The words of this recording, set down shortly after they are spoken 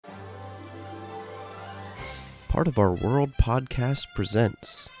part of our World Podcast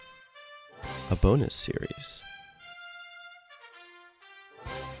presents a bonus series.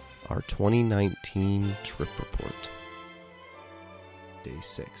 Our 2019 Trip Report. Day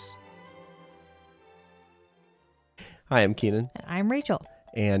 6. Hi, I'm Keenan. And I'm Rachel.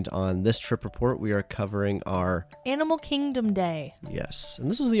 And on this trip report, we are covering our... Animal Kingdom Day. Yes. And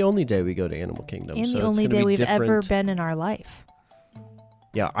this is the only day we go to Animal Kingdom. And so the it's only gonna day be we've different. ever been in our life.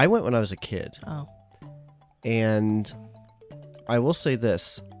 Yeah, I went when I was a kid. Oh. And I will say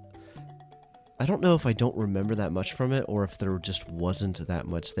this. I don't know if I don't remember that much from it or if there just wasn't that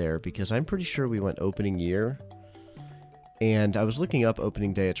much there, because I'm pretty sure we went opening year. And I was looking up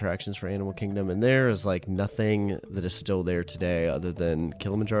opening day attractions for Animal Kingdom, and there is like nothing that is still there today other than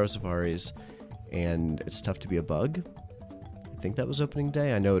Kilimanjaro Safaris and It's Tough to Be a Bug. I think that was opening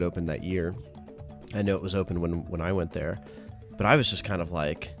day. I know it opened that year. I know it was open when I went there. But I was just kind of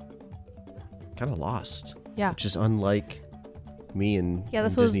lost. Yeah. Which is unlike me in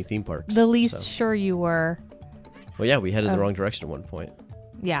This Disney was theme parks. The least so. sure you were. Well, yeah, we headed the wrong direction at one point.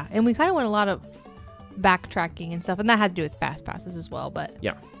 Yeah, and we kind of went a lot of backtracking and stuff, and that had to do with fast passes as well, but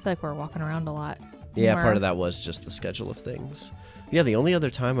Yeah. I feel like we're walking around a lot. Yeah, more. part of that was just the schedule of things. Yeah, the only other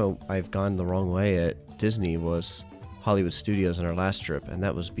time I've gone the wrong way at Disney was Hollywood Studios on our last trip, and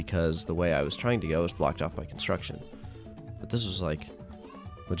that was because the way I was trying to go was blocked off by construction. But this was like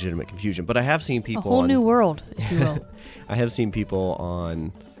legitimate confusion. But I have seen people A whole new world, if you will. I have seen people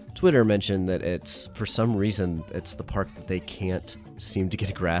on Twitter mention that it's, for some reason, it's the park that they can't seem to get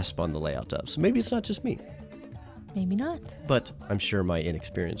a grasp on the layout of. So maybe it's not just me. Maybe not. But I'm sure my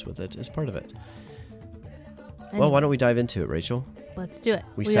inexperience with it is part of it. Anyway, Well, why don't we dive into it, Rachel? let's do it.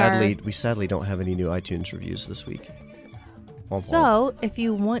 We sadly don't have any new iTunes reviews this week. Womp womp. So, if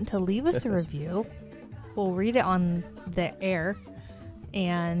you want to leave us a review, we'll read it on the air,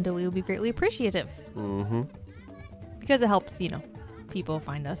 and we will be greatly appreciative. Mm-hmm. Because it helps, people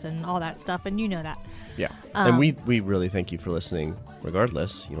find us and all that stuff, and you know that. Yeah. And we really thank you for listening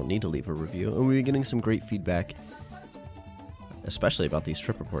regardless. You don't need to leave a review. And we're getting some great feedback, especially about these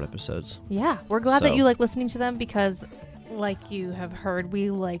Trip Report episodes. Yeah, we're glad So- that you like listening to them because, like you have heard, we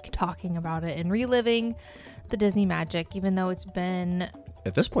like talking about it and reliving the Disney magic, even though it's been...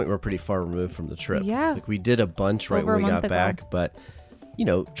 At this point, we're pretty far removed from the trip. Yeah. Like, we did a bunch right Over when a we month got ago. back, but,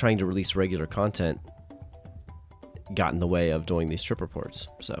 trying to release regular content got in the way of doing these Trip Reports.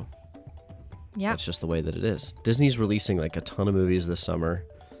 So Yeah, that's just the way that it is. Disney's releasing like a ton of movies this summer.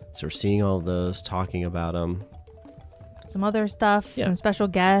 So we're seeing all of those, talking about them. some other stuff, Yeah. some special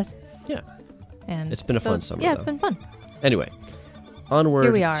guests. Yeah. And It's been a fun summer, Yeah, it's though. been fun. Anyway, onward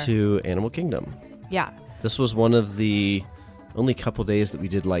Here we are. to Animal Kingdom. Yeah. This was one of the only couple days that we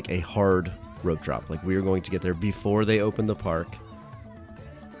did like a hard rope drop. Like, we were going to get there before they opened the park,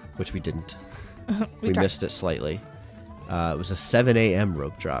 which we didn't. We tried. missed it slightly. It was a 7 a.m.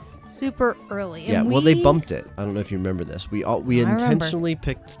 rope drop. Super early. Yeah, And well, they bumped it. I don't know if you remember this. We I remember. intentionally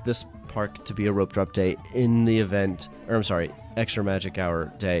picked this park to be a rope drop day in the event, extra magic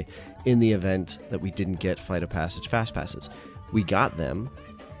hour day in the event that we didn't get Flight of Passage fast passes. We got them,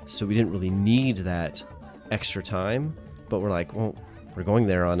 so we didn't really need that extra time, but we're like, well, we're going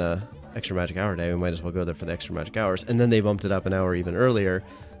there on a extra magic hour day. We might as well go there for the extra magic hours. And then they bumped it up an hour even earlier.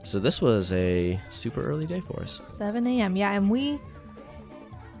 So this was a super early day for us. 7 a.m. Yeah, and we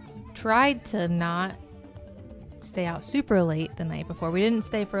tried to not stay out super late the night before. We didn't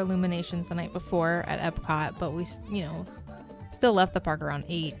stay for Illuminations the night before at Epcot, but we, still left the park around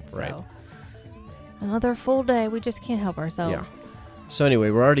 8. So Right. another full day. We just can't help ourselves. So anyway,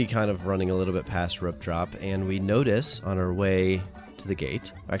 we're already kind of running a little bit past rope drop, and we notice on our way to the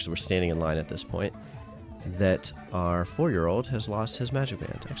gate, actually we're standing in line at this point, that our 4-year-old has lost his magic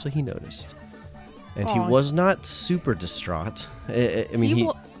band. Actually, he noticed. And he Aw. was not super distraught.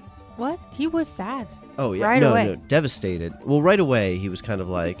 What? He was sad. Oh, yeah. right no, away. no, devastated. Well, right away, he was kind of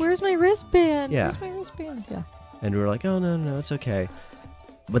like, Where's my wristband? Yeah. Where's my wristband? Yeah. and we were like, oh, no, it's okay.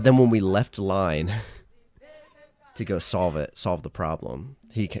 But then when we left line to go solve the problem,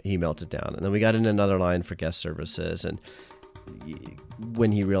 he melted down. And then we got in another line for guest services, and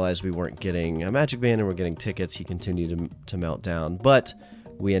when he realized we weren't getting a magic band and we're getting tickets, he continued to melt down. But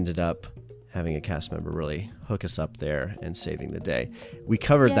we ended up having a cast member really hook us up there and saving the day. We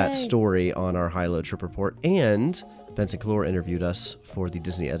covered that Yay. story on our high-low trip report, and Benson Clore interviewed us for the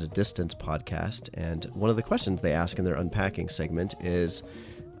Disney at a Distance podcast. And one of the questions they ask in their unpacking segment is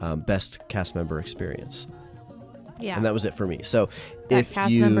best cast member experience. Yeah. And that was it for me. So that if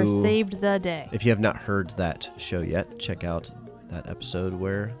cast you member saved the day. if you have not heard that show yet, check out that episode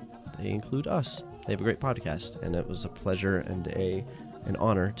where they include us. They have a great podcast, and it was a pleasure and an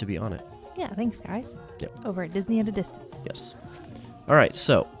honor to be on it. Yeah, thanks, guys. Yep. Over at Disney at a Distance. Yes. All right,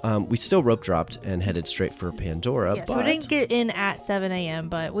 so we still rope dropped and headed straight for Pandora. Yeah, but so we didn't get in at 7 a.m.,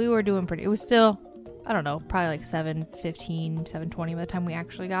 but we were doing pretty. It was still, I don't know, probably like 7:15, 7:20 by the time we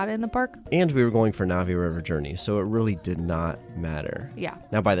actually got in the park. And we were going for Navi River Journey, so it really did not matter. Yeah.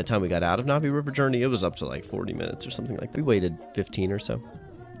 Now, by the time we got out of Navi River Journey, it was up to like 40 minutes or something like that. We waited 15 or so.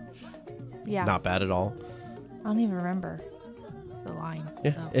 Yeah. Not bad at all. I don't even remember the line.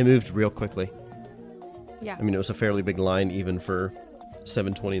 Yeah, So. it moved real quickly. Yeah. I mean, it was a fairly big line even for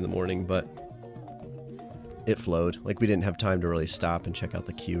 7:20 in the morning, but it flowed. Like, we didn't have time to really stop and check out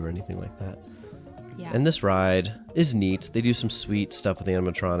the queue or anything like that. Yeah. And this ride is neat. They do some sweet stuff with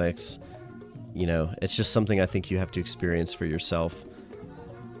animatronics. You know, it's just something I think you have to experience for yourself.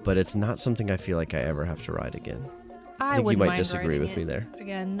 But it's not something I feel like I ever have to ride again. I think you wouldn't might mind disagree riding with me there.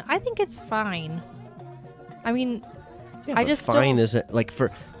 Again, I think it's fine. I mean, Yeah, I but just fine don't- isn't like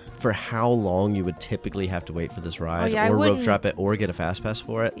for how long you would typically have to wait for this ride, yeah, I or rope wouldn't- drop it, or get a fast pass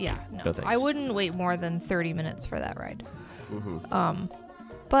for it. yeah, No no. thanks. I wouldn't wait more than 30 minutes for that ride. Mm-hmm.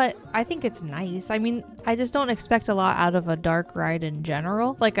 But I think it's nice. I mean, I just don't expect a lot out of a dark ride in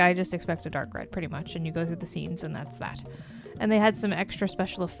general. Like, I just expect a dark ride pretty much, and you go through the scenes, and that's that. And they had some extra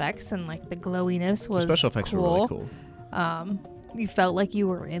special effects, and like the glowiness was Special effects cool. were really cool. You felt like you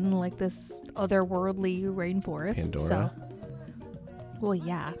were in like this otherworldly rainforest. Pandora. So. Well,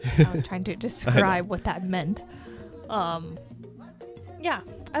 yeah. I was trying to describe what that meant. Yeah,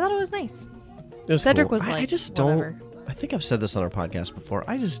 I thought it was nice. It was Cedric cool. was like, I just whatever. don't. I think I've said this on our podcast before.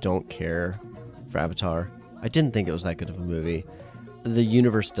 I just don't care for Avatar. I didn't think it was that good of a movie. The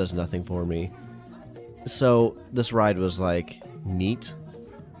universe does nothing for me. So this ride was like neat,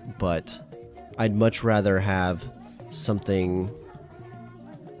 but I'd much rather have something,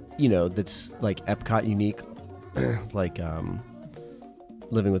 you know, that's like Epcot unique, like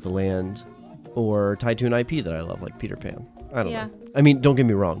Living with the Land, or tied to an IP that I love, like Peter Pan. I don't Yeah. know. I mean, don't get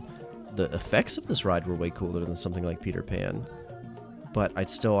me wrong. The effects of this ride were way cooler than something like Peter Pan, but I'd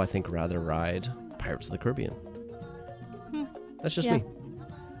still, I think, rather ride Pirates of the Caribbean. That's just Yeah. me.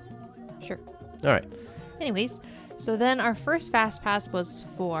 Sure. All right. Anyways, so then our first fast pass was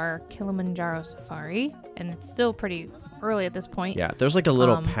for Kilimanjaro Safari, and it's still pretty early at this point. Yeah, there's like a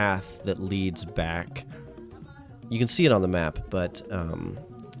little Um, path that leads back. You can see it on the map, but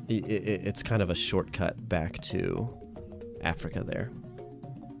it's kind of a shortcut back to Africa there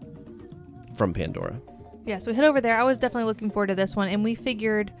from Pandora. Yeah, so we head over there. I was definitely looking forward to this one, and we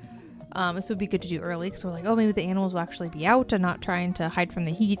figured this would be good to do early because we're like, oh, maybe the animals will actually be out and not trying to hide from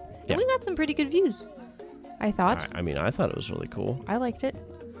the heat. Yeah. And we got some pretty good views, I thought. I mean, I thought it was really cool. I liked it.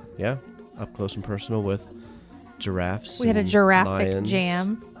 Yeah, up close and personal with giraffes. We had a and giraffic lions.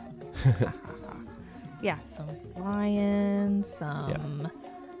 jam. Yeah, some lions, some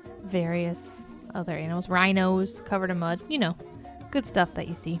various other animals, rhinos covered in mud. You know, good stuff that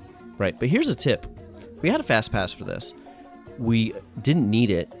you see. Right, but here's a tip. We had a fast pass for this. We didn't need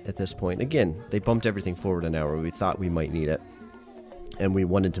it at this point. Again, they bumped everything forward an hour. We thought we might need it, and we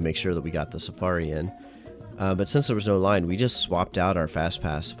wanted to make sure that we got the safari in. But since there was no line, we just swapped out our fast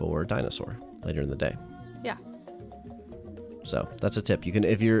pass for dinosaur later in the day. Yeah. So that's a tip. You can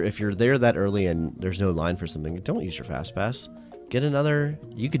if you're there that early and there's no line for something, don't use your fast pass. Get another.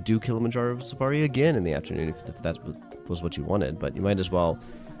 You could do Kilimanjaro Safari again in the afternoon if that was what you wanted, but you might as well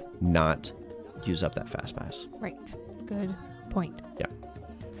not use up that fast pass. Right. Good point. Yeah.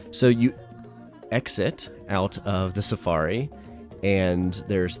 So you exit out of the safari, and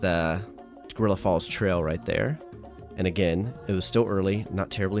there's the Gorilla Falls Trail right there. And again, it was still early, not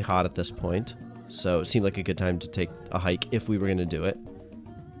terribly hot at this point, so it seemed like a good time to take a hike if we were going to do it.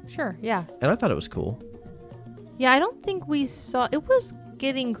 Sure. Yeah. And I thought it was cool. Yeah, I don't think we saw. It was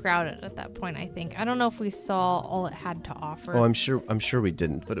getting crowded at that point, I think. I don't know if we saw all it had to offer. Oh, I'm sure we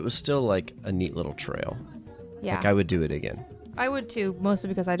didn't, but it was still like a neat little trail. yeah. Like I would do it again. I would too, mostly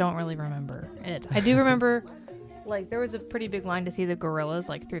because I don't really remember it. I do remember, like, there was a pretty big line to see the gorillas,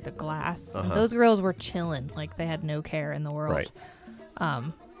 like, through the glass. And those gorillas were chilling. Like, they had no care in the world. Right.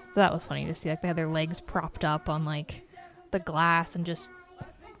 So that was funny to see. Like, they had their legs propped up on, like, the glass and just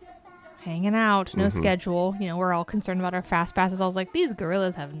hanging out. No schedule. You know, we're all concerned about our fast passes. I was like, these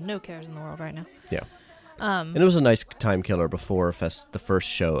gorillas have no cares in the world right now. Yeah. And it was a nice time killer before the first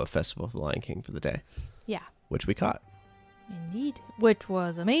show of Festival of the Lion King for the day, Yeah. which we caught. Indeed. Which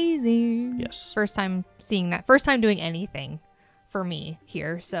was amazing. Yes. First time seeing that. First time doing anything for me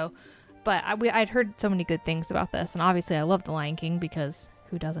here. So, but I'd heard so many good things about this. And obviously I love The Lion King because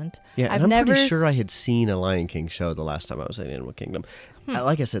who doesn't? Yeah, and I'm pretty sure I had seen a Lion King show the last time I was at Animal Kingdom.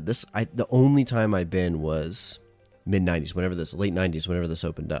 Like I said, the only time I've been was mid-90s, late 90s, whenever this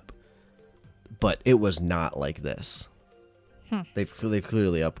opened up. but it was not like this. Hmm. They've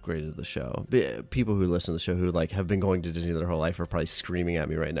clearly upgraded the show. People who listen to the show who like have been going to Disney their whole life are probably screaming at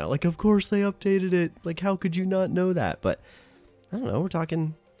me right now. Like, of course they updated it. Like, how could you not know that? But I don't know. We're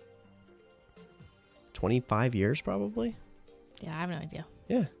talking 25 years probably. Yeah, I have no idea.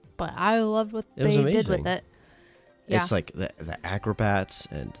 Yeah. But I loved what It was they did amazing. with it. Yeah. It's like the acrobats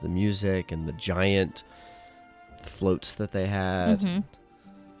and the music and the giant floats that they had. Mhm.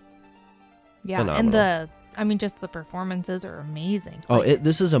 Yeah, Phenomenal. and just the performances are amazing. Oh, Like,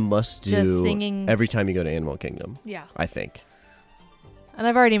 this is a must do just singing. every time you go to Animal Kingdom, Yeah. I think. And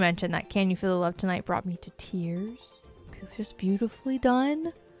I've already mentioned that Can You Feel the Love Tonight brought me to tears. It was just beautifully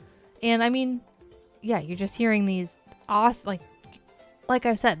done. And I mean, yeah, you're just hearing these awesome, like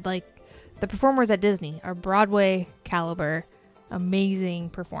I said, like the performers at Disney are Broadway caliber, amazing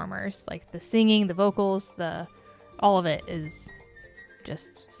performers. Like the singing, the vocals, all of it is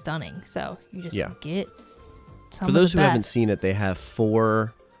just stunning. So you just get some For those of the who haven't best. seen it, they have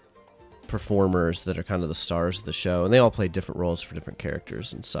 4 performers that are kind of the stars of the show, and they all play different roles for different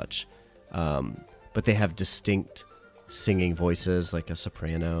characters and such. But they have distinct singing voices, like a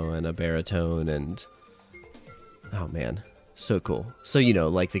soprano and a baritone, and oh man, so cool. So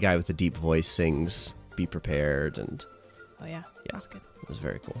like the guy with the deep voice sings "Be Prepared," and Oh yeah, that's good. it was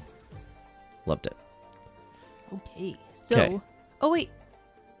very cool. Loved it. Okay, so 'Kay. oh wait,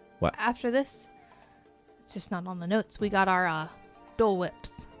 What? After this, it's just not on the notes. We got our Dole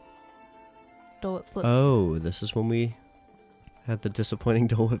Whips, Dole Whip floats. Oh, this is when we had the disappointing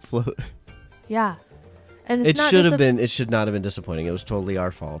Dole Whip float. Yeah, and it's It not should have been. It should not have been disappointing. It was totally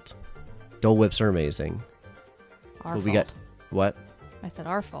our fault. Dole Whips are amazing. our But fault. we got what? I said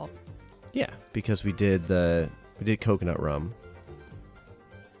our fault. Yeah, because we did coconut rum.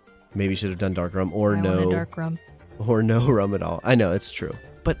 Maybe should have done dark rum or I wanted no dark rum. or no rum at all. I know it's true,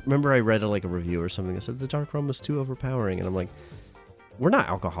 but remember I read a review or something that said the dark rum was too overpowering, and I'm like, we're not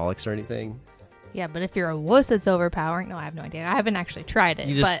alcoholics or anything. Yeah, but if you're a wuss, it's overpowering. No, I have no idea. I haven't actually tried it.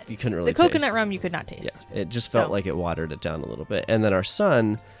 You but couldn't really the coconut taste. rum you could not taste. Yeah, it just felt So- like it watered it down a little bit. And then our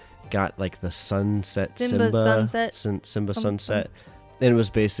son got like the sunset Simba Sunset. Simba Something. Sunset, and it was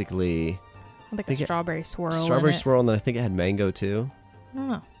basically Like think a it- strawberry swirl. strawberry in it. swirl, and then I think it had mango too. I don't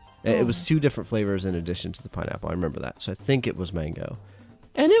know. It Oh. was 2 different flavors in addition to the pineapple. I remember that, so I think it was mango,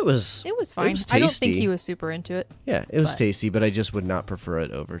 and it was It was fine. was I don't think tasty. he was super into it. Yeah, it was but- tasty, but I just would not prefer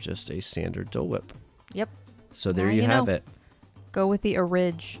it over just a standard Dole Whip. Yep. So there Now you you have know. it. Go with the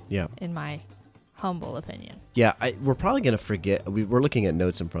Orig, Yeah. in my humble opinion. Yeah, we're probably going to forget. We're looking at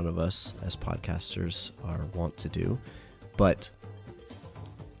notes in front of us, as podcasters are wont to do. But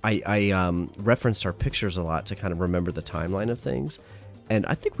I referenced our pictures a lot to kind of remember the timeline of things. And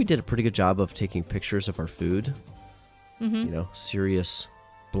I think we did a pretty good job of taking pictures of our food. Mm-hmm. Serious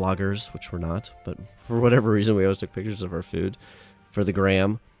bloggers, which we're not. But for whatever reason, we always took pictures of our food for the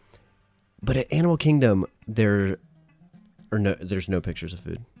gram. But at Animal Kingdom, there's no pictures of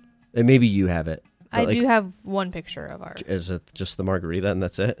food. And maybe you have it. I But, do have one picture of our. Is it just the margarita and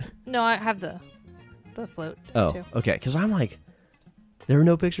that's it? No, I have the float Oh, too. okay. Because I'm like, there are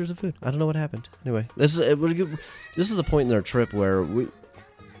no pictures of food. I don't know what happened. Anyway, this is the point in our trip where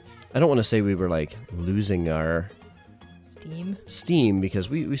I don't want to say we were like losing our steam because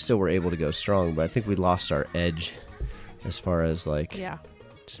we still were able to go strong, but I think we lost our edge as far as like Yeah.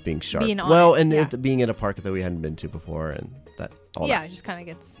 just being sharp. Being on well, it, and yeah. being at a park that we hadn't been to before, and that all Yeah, that. it just kind of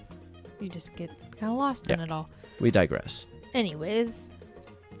gets. You just get kind of lost in Yeah. it all. We digress. Anyways,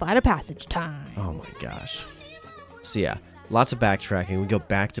 Flight of Passage time. Oh my gosh. So yeah, lots of backtracking. We go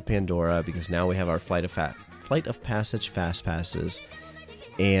back to Pandora because now we have our Flight of Passage fast passes,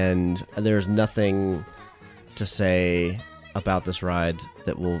 and there's nothing to say about this ride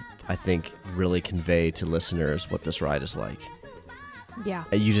that will, I think, really convey to listeners what this ride is like. Yeah.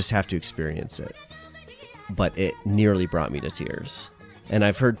 You just have to experience it. But it nearly brought me to tears. And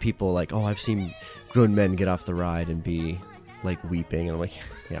I've heard people like, oh, I've seen grown men get off the ride and be like weeping, and I'm like,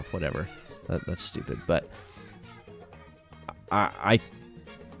 yeah, whatever. That's stupid. But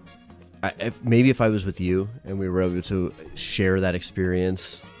maybe if I was with you and we were able to share that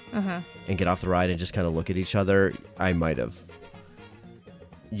experience and get off the ride and just kind of look at each other,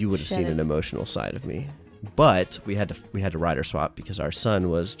 you would have Shed seen it. an emotional side of me. But we had to rider swap because our son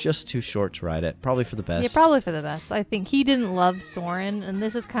was just too short to ride it. Probably for the best. Yeah, probably for the best. I think he didn't love Soarin', and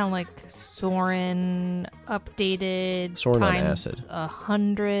this is kind of like Soarin' updated Soarin' on times acid.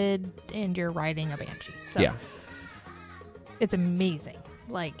 100, and you're riding a Banshee. So Yeah. it's amazing.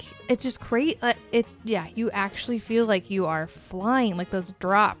 Like, it's just great. You actually feel like you are flying. Like those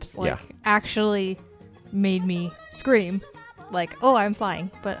drops, actually made me scream. Like, oh, I'm flying,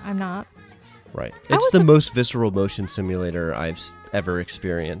 but I'm not. Right. I It's was the sup- most visceral motion simulator I've ever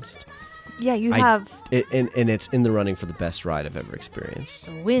experienced. Yeah, you I- have And it's in the running for the best ride I've ever experienced.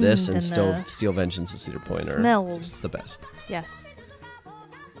 the wind This and and the Steel Vengeance at Cedar Point are smells. just the best. yes.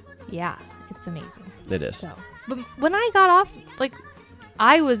 Yeah, it's amazing. It is. So, but when I got off, like,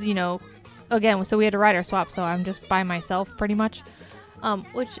 I was, again, so we had a rider swap, so I'm just by myself pretty much,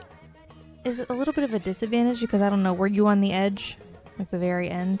 which is a little bit of a disadvantage because I don't know, were you on the edge, like the very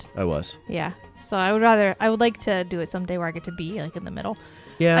end? I was. Yeah. So I would like to do it someday where I get to be like in the middle.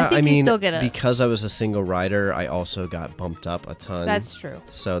 Yeah, think you mean, still get because I was a single rider, I also got bumped up a ton. That's true.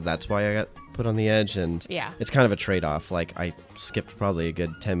 So that's why I got put on the edge, and Yeah. it's kind of a trade-off. Like, I skipped probably a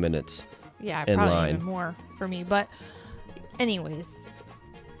good 10 minutes. Yeah, in probably line. even more for me. But anyways,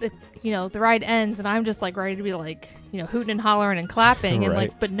 the ride ends and I'm just like ready to be like, hooting and hollering and clapping and Right.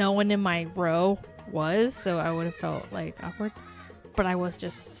 like, but no one in my row was, so I would have felt like awkward. But I was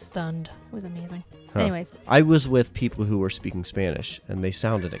just stunned. It was amazing. Huh. Anyways, I was with people who were speaking Spanish, and they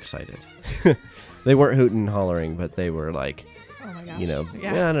sounded excited. They weren't hooting and hollering, but they were like, oh my gosh.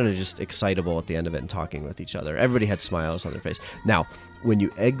 yeah, I don't know, just excitable at the end of it and talking with each other. Everybody had smiles on their face. Now, when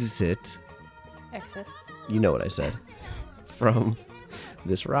you exit, Exit. you know what I said, from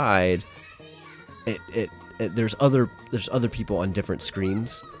this ride, there's other people on different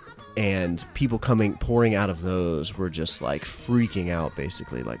screens, and people pouring out of those were just like freaking out,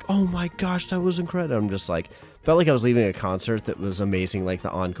 basically like, oh my gosh, that was incredible. I'm just like, felt like I was leaving a concert that was amazing. Like,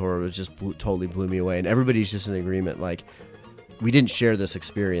 the encore was just totally blew me away, and everybody's just in agreement. Like, we didn't share this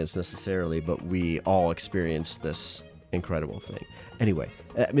experience necessarily, but we all experienced this incredible thing. Anyway,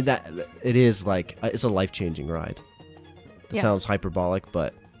 I mean, that it is like, it's a life-changing ride. It Yeah. sounds hyperbolic,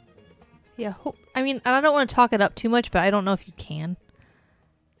 but Yeah. I mean, and I don't want to talk it up too much, but I don't know if you can.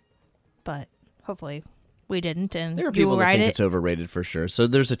 But hopefully we didn't, and there are you people will that ride think it. it's overrated for sure. So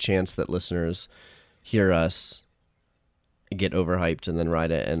there's a chance that listeners hear us get overhyped and then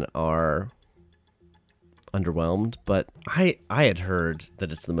ride it and are underwhelmed. But I had heard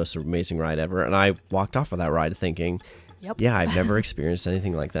that it's the most amazing ride ever, and I walked off of that ride thinking, Yep. yeah, I've never experienced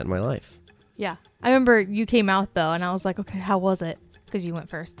anything like that in my life. Yeah. I remember you came out though, and I was like, okay, how was it? Because you went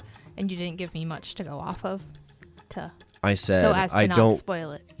first, and you didn't give me much to go off of, I said, so as to I not don't.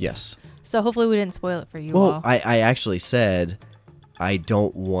 spoil it. Yes. So hopefully we didn't spoil it for you Well, all. I actually said, I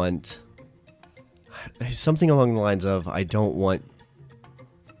don't want something along the lines of, I don't want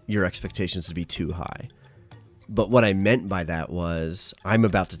your expectations to be too high. But what I meant by that was, I'm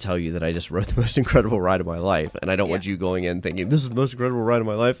about to tell you that I just rode the most incredible ride of my life, and I don't want you going in thinking, this is the most incredible ride of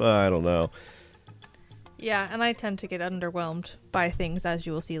my life. I don't know. Yeah, and I tend to get underwhelmed by things, as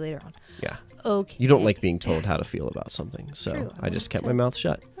you will see later on. Yeah. Okay. You don't like being told how to feel about something, so True, I I just want kept to- my mouth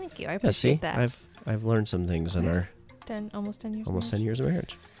shut. Thank you. I Yeah, appreciate see, that. I've learned some things in our Almost 10 years. almost 10 years of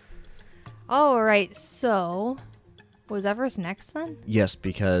marriage. All right. So, was Everest next then? Yes,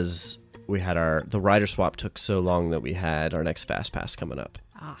 because we had the rider swap took so long that we had our next fast pass coming up.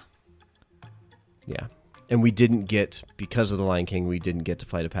 Ah. Yeah. And we didn't get, because of the Lion King, we didn't get to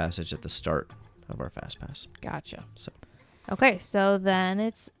Flight of Passage at the start of our fast pass. Gotcha. So Okay, so then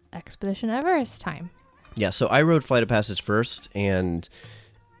it's Expedition Everest time. yeah, so I rode Flight of Passage first, and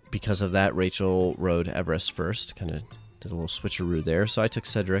because of that, Rachel rode Everest first. Kind of did a little switcheroo there. So I took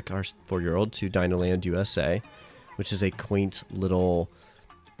Cedric, our 4-year-old, to Dinoland USA, which is a quaint little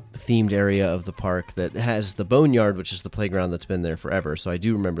themed area of the park that has the Boneyard, which is the playground that's been there forever. So I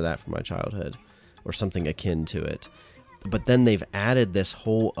do remember that from my childhood, or something akin to it. But then they've added this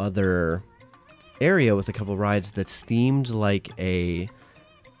whole other area with a couple rides that's themed like a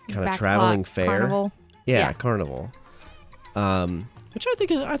kind of Backlot traveling fair. Carnival. Yeah, Yeah. carnival. Which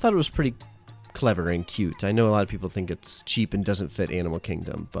I thought it was pretty clever and cute. I know a lot of people think it's cheap and doesn't fit Animal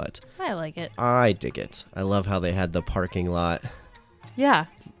Kingdom, but I like it. I dig it. I love how they had the parking lot. Yeah.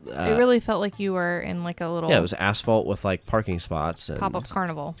 It really felt like you were in like a little Yeah, it was asphalt with like parking spots and pop-up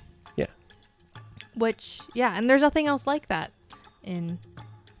carnival. Yeah. Which, yeah, and there's nothing else like that in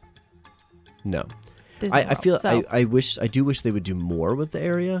No. Disney I World, feel so. I do wish they would do more with the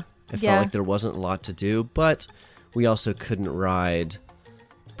area. I Yeah. felt like there wasn't a lot to do, but we also couldn't ride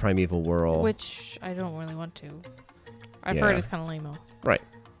Primeval Whirl. Which I don't really want to. I've Yeah. heard it's kind of lame-o. Right.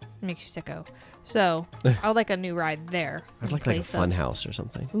 It makes you sicko. So, I would like a new ride there. I'd in like a place fun of- house or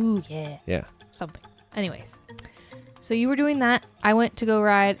something. Ooh, yeah. Yeah. Something. Anyways. So you were doing that. I went to go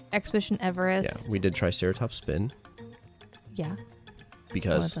ride Expedition Everest. Yeah. We did Triceratops spin Yeah.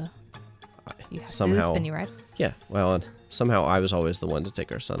 because You have to do somehow- the spinny ride. yeah, well, and somehow I was always the one to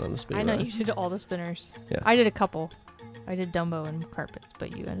take our son on the spinning I know rides. you did all the spinners. Yeah. I did a couple. I did Dumbo and carpets,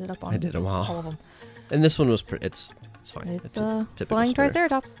 but you ended up on I did them all. of them. And this one was it's fine. It's a a typical flying spinner.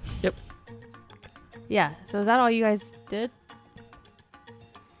 Triceratops. Yeah. So is that all you guys did?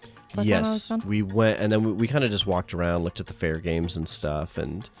 That's when I was Yes, done? we went, and then we kind of just walked around, looked at the fair games and stuff,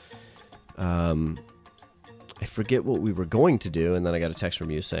 and I forget what we were going to do, and then I got a text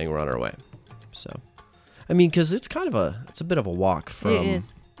from you saying we're on our way. So, I mean, because it's a bit of a walk from It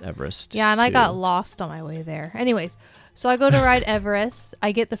is. Everest. Yeah, and I to- got lost on my way there. Anyways, so I go to ride Everest.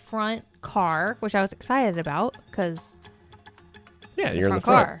 I get the front car, which I was excited about because Yeah, the you're in the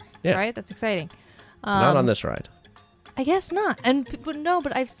front front. car, Yeah. right? That's exciting. Not on this ride. I guess not. And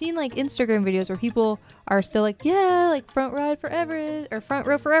but I've seen like Instagram videos where people are still like, yeah, like front ride for Everest or front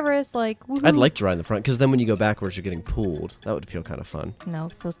row for Everest, like. Woohoo. I'd like to ride in the front, because then when you go backwards, you're getting pulled. That would feel kind of fun. No,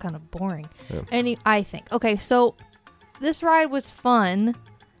 it feels kind of boring. Yeah. I think. Okay, so this ride was fun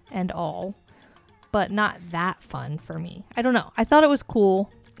and all, but not that fun for me. I don't know. I thought it was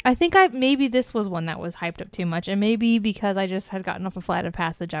cool. I think maybe this was one that was hyped up too much, and maybe because I just had gotten off a Flight of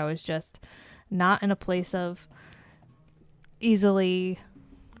Passage, I was just not in a place of easily.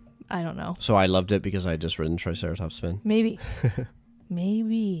 I don't know. So I loved it because I had just ridden Triceratops Spin. Maybe.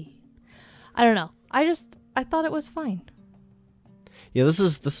 Maybe. I don't know. I thought it was fine. Yeah, this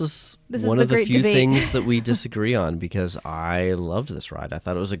is This is one the of the great few debate. things that we disagree on, because I loved this ride. I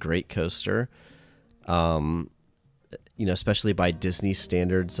thought it was a great coaster. Especially by Disney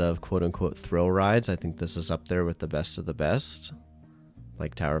standards of quote unquote thrill rides, I think this is up there with the best of the best,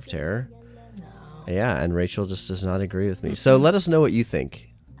 like Tower of Terror. No. Yeah, and Rachel just does not agree with me. So let us know what you think.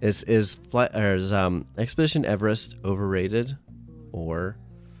 Is Expedition Everest overrated, or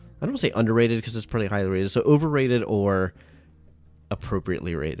I don't want to say underrated because it's pretty highly rated. So overrated or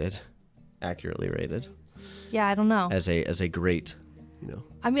appropriately rated, accurately rated Yeah, I don't know. as a great,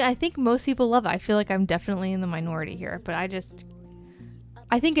 I mean, I think most people love it. I feel like I'm definitely in the minority here, but I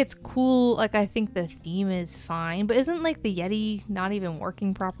think it's cool. Like, I think the theme is fine, but isn't like the Yeti not even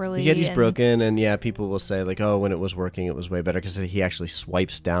working properly? The Yeti's and- broken, and yeah, people will say like, oh, when it was working, it was way better because he actually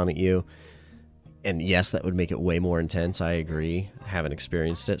swipes down at you. And yes, that would make it way more intense. I agree. I haven't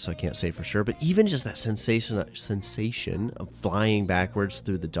experienced it, so I can't say for sure. But even just that sensation of flying backwards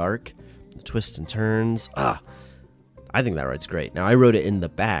through the dark, the twists and turns, I think that ride's great. Now, I rode it in the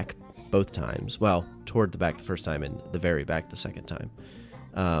back both times. Well, toward the back the first time and the very back the second time.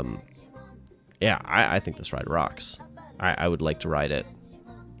 I think this ride rocks. I would like to ride it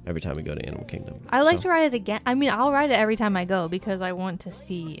every time we go to Animal Kingdom. I like to ride it again. I mean, I'll ride it every time I go because I want to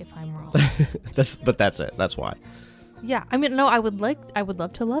see if I'm wrong. But that's it. That's why. Yeah, I mean, no, I would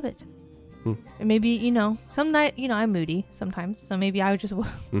love to love it. And maybe, some night, I'm moody sometimes, so maybe I just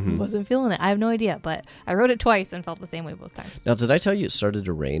wasn't feeling it. I have no idea, but I rode it twice and felt the same way both times. Now, did I tell you it started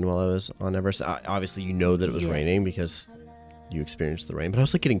to rain while I was on Everest? Obviously, you know that it was Yeah. raining because you experienced the rain, but I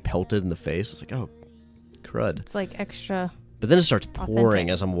was like getting pelted in the face. I was like, oh, crud. It's like extra. But then it starts pouring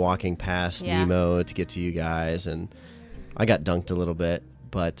Authentic. as I'm walking past Yeah. Nemo to get to you guys, and I got dunked a little bit,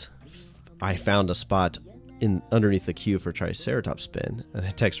 but I found a spot underneath the queue for Triceratops Spin, and I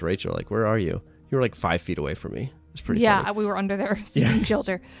text Rachel like, "Where are you?" You were like 5 feet away from me. It was pretty Yeah, funny. we were under their seating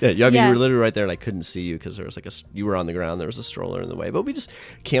shelter. Yeah, I mean, Yeah. you were literally right there, and I couldn't see you because there was you were on the ground. There was a stroller in the way, but we just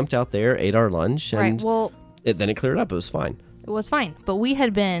camped out there, ate our lunch, and Right. Well, then it cleared up. It was fine. it was fine, but we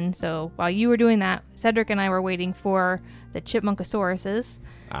had been, so while you were doing that, Cedric and I were waiting for the Chipmunkosauruses.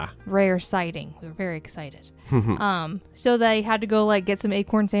 Rare sighting. We were very excited. So they had to go get some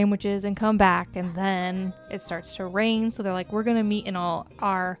acorn sandwiches and come back, and then it starts to rain. So they're like, we're gonna meet in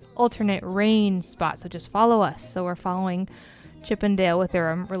our alternate rain spot. So just follow us. So we're following Chip and Dale with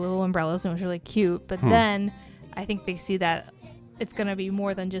their little umbrellas, and it was really cute. But then I think they see that it's gonna be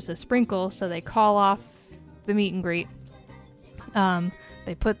more than just a sprinkle, so they call off the meet and greet.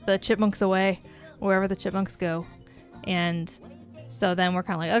 They put the chipmunks away wherever the chipmunks go, and so then we're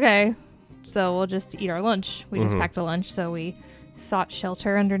kind of like, okay, so we'll just eat our lunch. We just packed a lunch, so we sought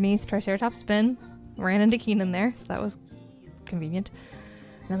shelter underneath Triceratops Spin, ran into Keenan there, so that was convenient.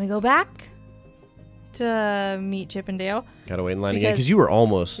 Then we go back to meet Chip and Dale. Gotta wait in line again Because because you were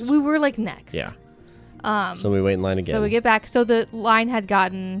almost. We were next. Yeah. So we wait in line again. So we get back. So the line had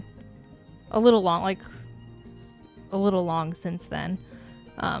gotten a little long, since then.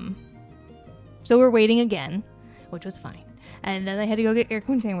 So we're waiting again, which was fine. And then they had to go get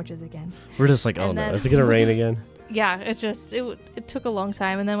acorn sandwiches again. We're just like, oh And no, then- is it gonna rain again? Yeah, it took a long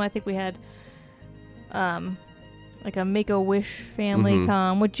time. And then I think we had a Make-A-Wish family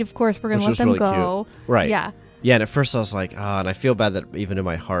come, which of course we're going to Which let was them really go. Right. Yeah. Yeah, and at first I was like, and I feel bad that even in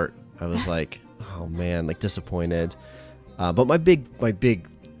my heart I was like, oh man, disappointed. But my big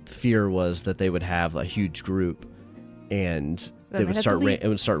fear was that they would have a huge group, and Then it would they'd have to leave. it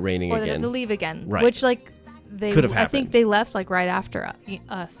would start raining Or they have again. to leave again. Right. Which they Could have I think happened. they left right after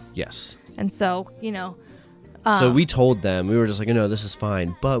us. Yes. And so, So we told them, we were just like, no, this is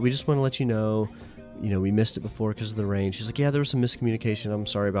fine, but we just want to let you know, we missed it before because of the rain. She's like, yeah, there was some miscommunication. I'm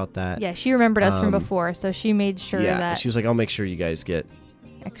sorry about that. yeah, she remembered us from before, so she made sure Yeah, that she was like, I'll make sure you guys get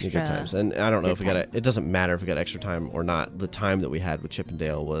extra good times. And I don't know if we good got it doesn't matter if we got extra time or not. The time that we had with Chip and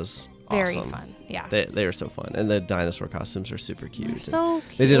Dale was very awesome. fun. Yeah. They are so fun. And the dinosaur costumes are super cute. They're And so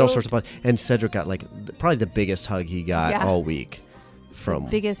cute. they did all sorts of fun. And Cedric got like probably the biggest hug he got Yeah. all week from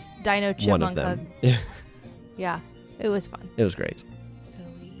biggest dino one chipmunk of them. hug. Yeah. It was fun. It was great. So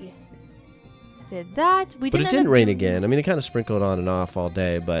we did that. But it didn't rain again. I mean, it kind of sprinkled on and off all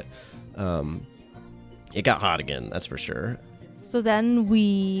day, but it got hot again, that's for sure. So then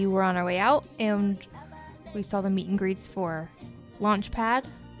we were on our way out and we saw the meet and greets for Launchpad.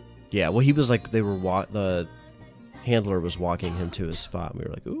 Yeah, well, he was like, the handler was walking him to his spot, and we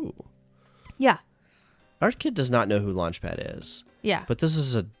were like, ooh. Yeah. Our kid does not know who Launchpad is. Yeah. But this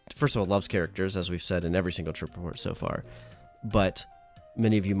is first of all, loves characters, as we've said in every single trip report so far. But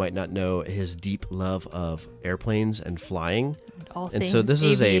many of you might not know his deep love of airplanes and flying. And so this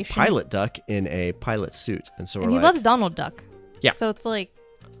is a pilot duck in a pilot suit. And so he loves Donald Duck. Yeah. So it's like,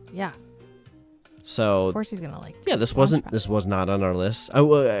 yeah. So of course he's going to like. Yeah, this was not on our list.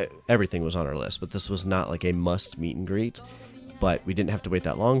 Everything was on our list, but this was not like a must meet and greet. But we didn't have to wait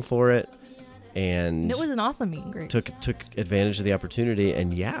that long for it. And it was an awesome meet and greet. Took advantage of the opportunity,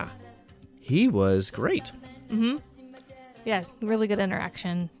 and yeah, he was great. Mm-hmm. Yeah, really good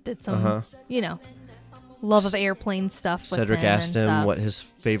interaction. Did some, love of airplane stuff. Cedric asked him what his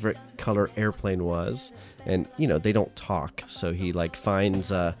favorite color airplane was, and they don't talk, so he like finds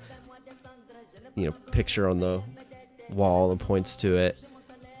a picture on the wall and points to it.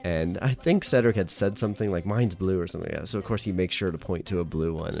 And I think Cedric had said something like, mine's blue or something like that. So, of course, he makes sure to point to a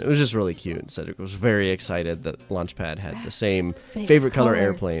blue one. It was just really cute. Cedric was very excited that Launchpad had the same favorite color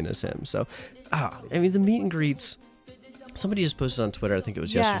airplane as him. So, the meet and greets, somebody just posted on Twitter, I think it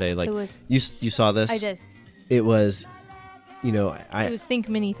was yesterday, like, you saw this? I did. It was, it was Think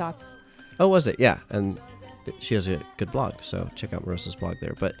Mini Thoughts. Oh, was it? Yeah. And she has a good blog, so check out Marissa's blog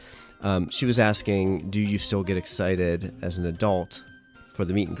there. But she was asking, do you still get excited as an adult for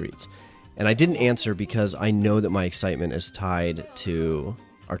the meet and greets? And I didn't answer because I know that my excitement is tied to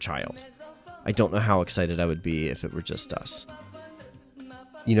our child. I don't know how excited I would be if it were just us.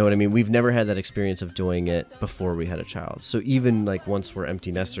 You know what I mean? We've never had that experience of doing it before we had a child. So even like once we're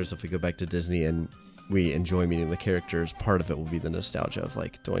empty nesters, if we go back to Disney and we enjoy meeting the characters, part of it will be the nostalgia of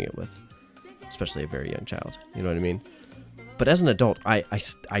like doing it with especially a very young child. You know what I mean? But as an adult, I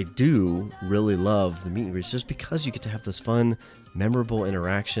do really love the meet and greets just because you get to have this fun, memorable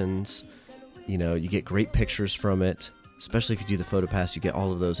interactions. You get great pictures from it, especially if you do the photo pass. You get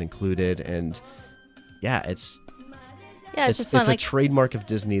all of those included, and it's just fun. It's a trademark of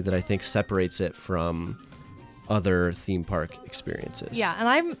Disney that I think separates it from other theme park experiences. Yeah,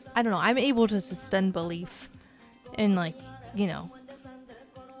 and I don't know, I'm able to suspend belief in I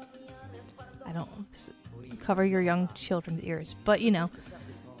don't cover your young children's ears, but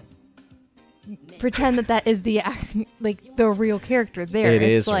pretend that is the real character there. It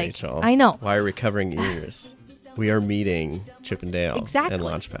it's is, Rachel. I know. Why are we covering ears? We are meeting Chip and Dale exactly. and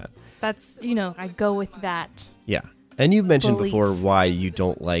Launchpad. That's I go with that. Yeah. And you've mentioned belief. before why you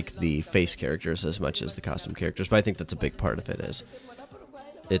don't like the face characters as much as the costume characters, but I think that's a big part of it is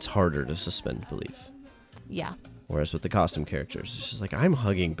it's harder to suspend belief. Yeah. Whereas with the costume characters, it's just like, I'm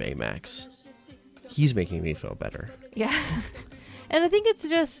hugging Baymax. He's making me feel better. Yeah. And I think it's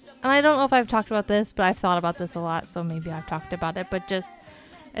just, and I don't know if I've talked about this, but I've thought about this a lot, so maybe I've talked about it, but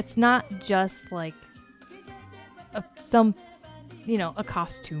it's not just like a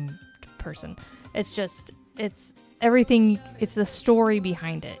costume person. It's everything, it's the story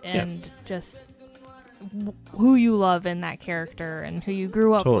behind it, and just who you love in that character and who you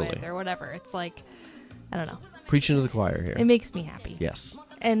grew up with or whatever. It's like, I don't know. Preaching to the choir here. It makes me happy. Yes.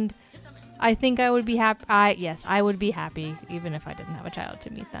 And I think I would be happy. I would be happy even if I didn't have a child to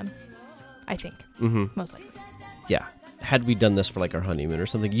meet them. I think. Mm-hmm. Most likely. Yeah. Had we done this for like our honeymoon or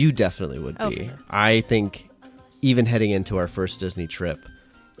something, you definitely would be. Oh, for sure. I think even heading into our first Disney trip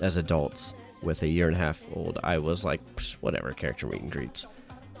as adults with a 1.5-year-old, I was like, whatever, character meet and greets.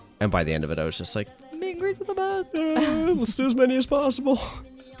 And by the end of it, I was just like, meet and greets are the best. Let's do as many as possible.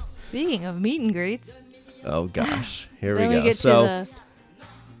 Speaking of meet and greets. Oh, gosh. Here we go. Get so,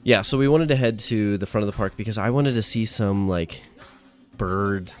 yeah, so we wanted to head to the front of the park because I wanted to see some, like,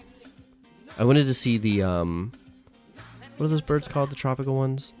 bird. I wanted to see the, what are those birds called? The tropical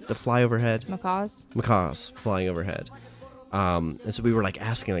ones? That fly overhead? Macaws. Macaws flying overhead. And so we were, like,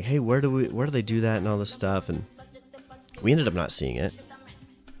 asking, like, hey, where do they do that and all this stuff? And we ended up not seeing it.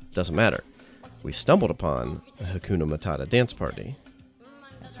 Doesn't matter. We stumbled upon a Hakuna Matata dance party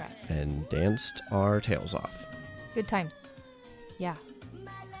That's right. and danced our tails off. Good times. Yeah.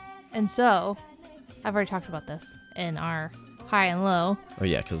 And so, I've already talked about this in our high and low. Oh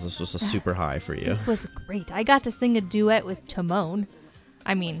yeah, because this was a super high for you. It was great. I got to sing a duet with Timon.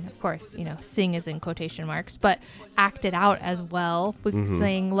 I mean, of course, sing is in quotation marks, but act it out as well. We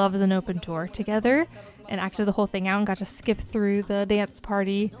sang Love is an Open Door together and acted the whole thing out and got to skip through the dance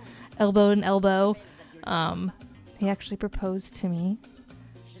party, elbow to elbow. He actually proposed to me.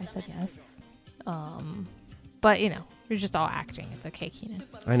 I said yes. But, you're just all acting. It's okay, Keenan.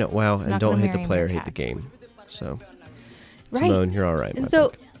 I know. Wow, and not don't gonna hate the marry player, my hate the cat. game. So, Right. Timon, you're all right. And my so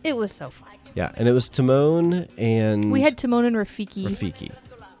book. it was so fun. Yeah, and it was Timon and We had Timon and Rafiki. Rafiki.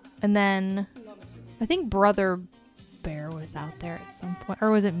 And then I think Brother Bear was out there at some point.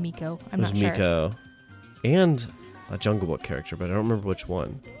 Or was it Miko? I'm It was not sure. Miko and a Jungle Book character, but I don't remember which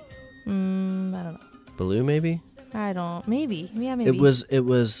one. I don't know. Baloo, maybe? Maybe. Yeah, maybe. It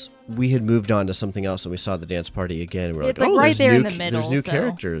was. We had moved on to something else, and we saw the dance party again. And we were It's like, like oh, right there's there in new the middle, There's new so-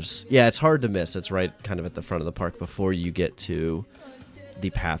 characters. Yeah, it's hard to miss. It's right kind of at the front of the park before you get to the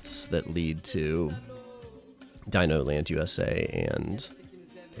paths that lead to Dino Land USA and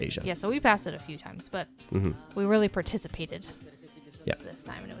Asia. Yeah, so we passed it a few times, but hmm we really participated Yeah. this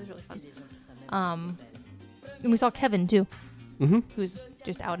time, and it was really fun. And we saw Kevin, too, hmm who's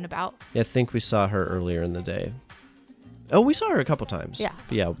just out and about. Yeah, I think we saw her earlier in the day. Oh, we saw her a couple times. Yeah.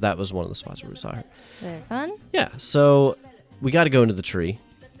 But yeah, that was one of the spots where we saw her. Very fun. Yeah, so we got to go into the tree.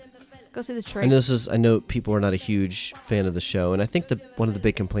 Go see the tree. And I know people are not a huge fan of the show, and I think one of the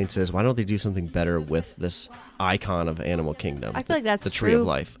big complaints is, why don't they do something better with this icon of Animal Kingdom? I feel like that's the Tree true. of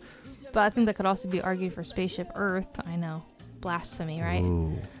Life. But I think that could also be argued for Spaceship Earth. I know. Blasphemy, right?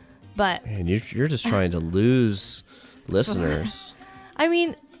 Ooh, But, man, you're just trying to lose listeners. I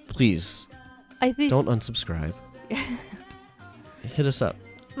mean, Please, I think don't unsubscribe. Hit us up.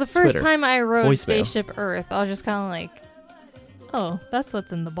 the first Twitter. time I rode Voicemail. Spaceship Earth, I was just kind of like, oh, that's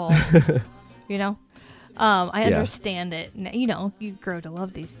what's in the ball. I Yeah. understand it. You grow to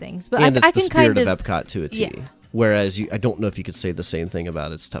love these things. But And I it's the can spirit kind of Epcot to a T. Yeah. Whereas I don't know if you could say the same thing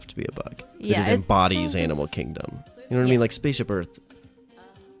about It's Tough to Be a Bug. Yeah, It it's- embodies Animal Kingdom. You know what I Yeah. mean? Like Spaceship Earth,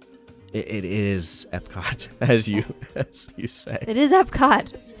 it is Epcot, as you say. It is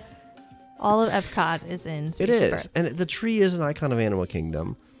Epcot. All of Epcot is in It Spaceship is. Earth. And the tree is an icon of Animal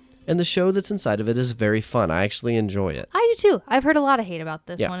Kingdom. And the show that's inside of it is very fun. I actually enjoy it. I do too. I've heard a lot of hate about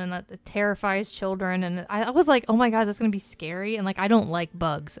this Yeah. one, and that it terrifies children. And I was like, oh my god, that's gonna be scary. And like, I don't like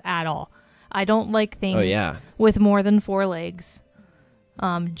bugs at all. I don't like things Oh, yeah. with more than 4 legs.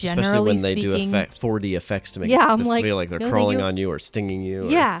 Generally Especially when they speaking, do 4D effects to make Yeah, it I'm like, feel like they're no, thank crawling you. on you or stinging you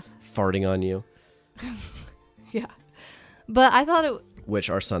or Yeah. farting on you, yeah. But I thought it. which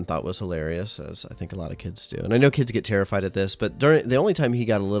our son thought was hilarious, as I think a lot of kids do. And I know kids get terrified at this, but the only time he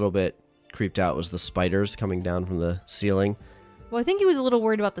got a little bit creeped out was the spiders coming down from the ceiling. Well, I think he was a little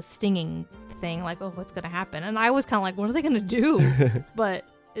worried about the stinging thing, like, oh, what's gonna happen? And I was kind of like, what are they gonna do? But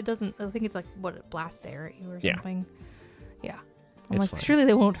it doesn't. I think it's like what it blasts air at you or Yeah. something. Yeah. I'm It's like, fine. surely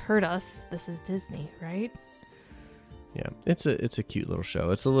they won't hurt us. This is Disney, right? Yeah, it's a cute little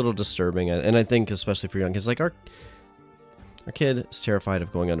show. It's a little disturbing, and I think especially for young kids, like our kid is terrified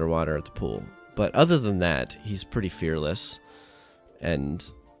of going underwater at the pool. But other than that, he's pretty fearless, and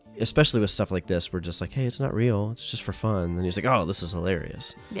especially with stuff like this, we're just like, hey, it's not real. It's just for fun. And he's like, oh, this is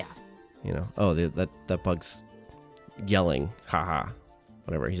hilarious. Yeah. Oh, that bug's yelling, haha,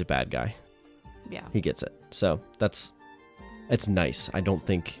 whatever. He's a bad guy. Yeah. He gets it. So it's nice. I don't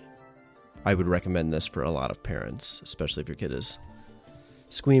think I would recommend this for a lot of parents, especially if your kid is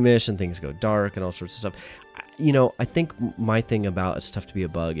squeamish and things go dark and all sorts of stuff. I think my thing about It's Tough to Be a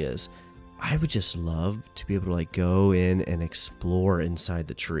Bug is I would just love to be able to like go in and explore inside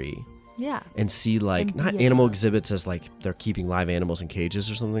the tree Yeah. and see like And not be a animal bug. exhibits as like they're keeping live animals in cages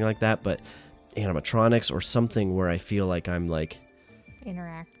or something like that, but animatronics or something where I feel like I'm like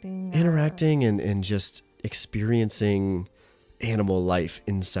interacting and just experiencing animal life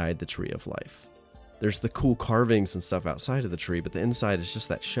inside the Tree of Life. There's the cool carvings and stuff outside of the tree, but the inside is just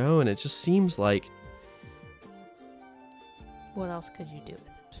that show, and it just seems like What else could you do with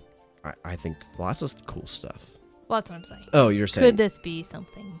it? I think lots of cool stuff. Well, that's what I'm saying. Oh, you're saying Could this be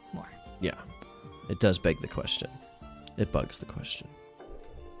something more? yeah. It does beg the question. It bugs the question.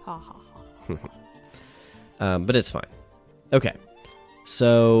 Ha ha ha. But it's fine. Okay.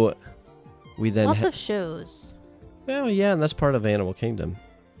 So we then Lots of shows. well, yeah, and that's part of Animal Kingdom.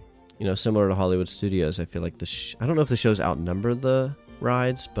 Similar to Hollywood Studios, I feel like I don't know if the shows outnumber the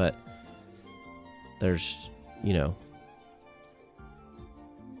rides, but there's,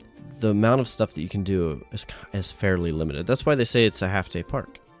 the amount of stuff that you can do is fairly limited. That's why they say it's a half-day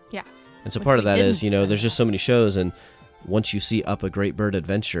park. Yeah. And so Which part of we that didn't is, spend there's just so many shows, and once you see Up a Great Bird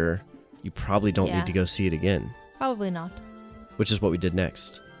Adventure, you probably don't Yeah. need to go see it again, Probably not. which is what we did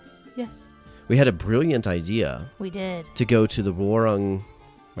next. Yes. We had a brilliant idea We did. to go to the Warung,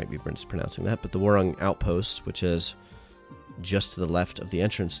 might be mispronouncing that, but the Warung Outpost, which is just to the left of the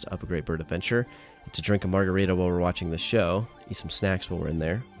entrance to Up a Great Bird Adventure, to drink a margarita while we're watching the show, eat some snacks while we're in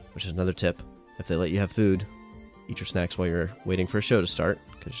there, which is another tip. If they let you have food, eat your snacks while you're waiting for a show to start.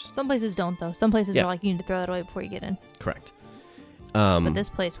 Some places don't, though. Some places Yeah. are like, you need to throw that away before you get in. Correct. But this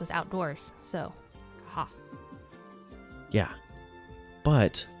place was outdoors, so. Ha. Yeah.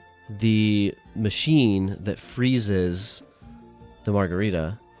 But the machine that freezes the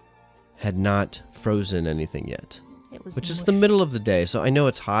margarita had not frozen anything yet, It was which is mush. the middle of the day. So I know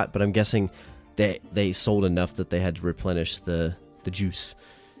it's hot, but I'm guessing they sold enough that they had to replenish the juice,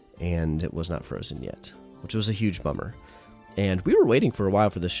 and it was not frozen yet, which was a huge bummer. And we were waiting for a while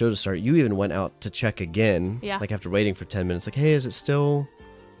for the show to start. You even went out to check again, Yeah. like after waiting for 10 minutes, like, hey, is it still,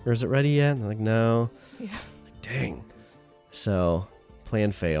 or is it ready yet? And they're like, no. Yeah. Like, dang. So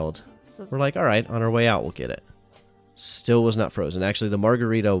plan failed. So- We're like, all right, on our way out, we'll get it. Still was not frozen. Actually, the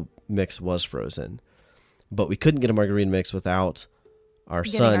margarita mix was frozen, but we couldn't get a margarita mix without our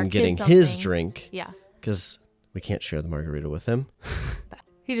Getting son our kid getting his something. drink, Yeah. because we can't share the margarita with him.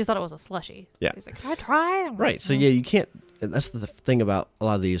 He just thought it was a slushie. Yeah. He's like, can I try? I'm like, Right. So "No." yeah, you can't. And that's the thing about a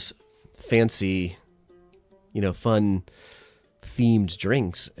lot of these fancy, fun themed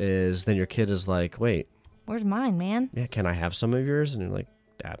drinks is then your kid is like, wait, Where's mine, man? yeah, can I have some of yours? And you're like,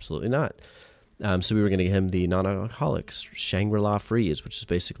 absolutely not. So we were going to get him the non-alcoholic Shangri-La Freeze, which is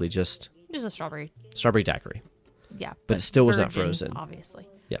basically just Just a strawberry. strawberry daiquiri. Yeah. But it still was not virgin, frozen. Obviously.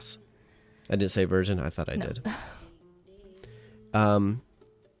 Yes. I didn't say virgin. I thought I No. did.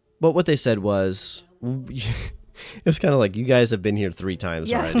 But what they said was, it was kind of like, you guys have been here 3 times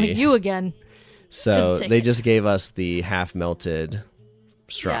Yeah. already. You again. So Just take they it. just gave us the half melted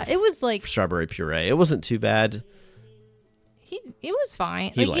Yeah. It was like, strawberry puree. It wasn't too bad. it was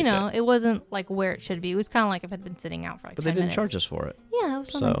fine. He Like, you liked know, it wasn't like where it should be. It was kind of like if it had been sitting out for like But 10 they didn't minutes. charge us for it. Yeah, it was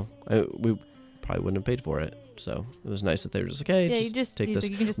so nice. So we probably wouldn't have paid for it. So it was nice that they were just like, hey, Yeah, take he's this. like,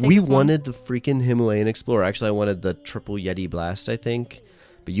 you can just take We this one. wanted the freaking Himalayan Explorer. Actually, I wanted the triple Yeti Blast, I think.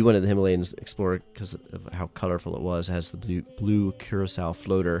 But you wanted the Himalayan Explorer because of how colorful it was. It has the blue Curacao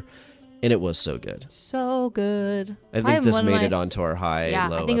floater. And it was so good. So good. I think Probably this one of made my- it onto our high Yeah,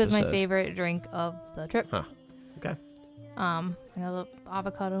 low I think it was my episode. favorite drink of the trip. Huh. Okay. I know the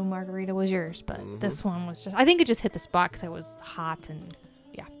avocado margarita was yours, but Mm-hmm. this one was just. I think it just hit the spot because it was hot and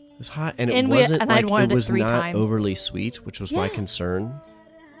yeah. It was hot, and it And wasn't I'd like wanted it it was 3 not times. overly sweet, which was my Yeah. concern,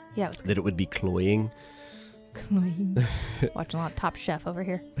 Yeah, it was that it would be cloying. clean. Watching a lot of Top Chef over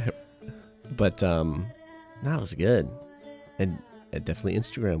here. But no, it was good, and definitely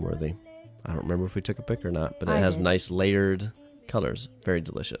Instagram worthy. I don't remember if we took a pic or not, but it I has did. nice layered colors, very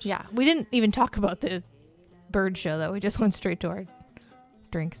delicious. Yeah, we didn't even talk about the bird show though. We just went straight to our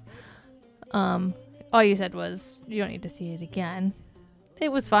drinks. All you said was you don't need to see it again.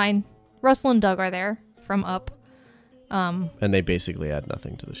 It was fine. Russell and Doug are there from Up. And they basically add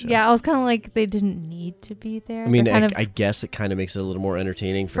nothing to the show. Yeah, I was kind of like they didn't need to be there. I mean, They're kind I of guess it kind of makes it a little more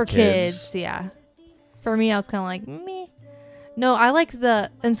entertaining for kids. kids. Yeah. For me, I was kind of like meh. No, I like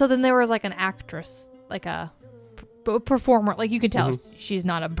and so then there was like an actress, like a performer, like you could tell Mm-hmm. she's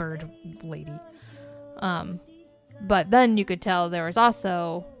not a bird lady. But then you could tell there was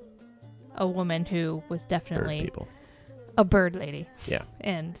also a woman who was Bird definitely people. a bird lady Yeah.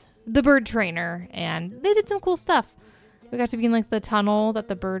 and the bird trainer, and they did some cool stuff. We got to be in like the tunnel that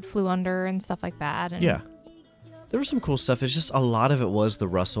the bird flew under and stuff like that. And Yeah. There was some cool stuff. It's just a lot of it was the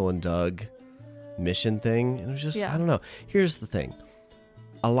Russell and Doug mission thing. And it was just, Yeah. I don't know. Here's the thing.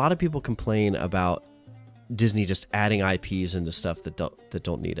 A lot of people complain about Disney just adding IPs into stuff that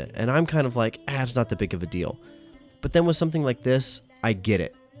don't need it. And I'm kind of like, it's not that big of a deal. But then with something like this, I get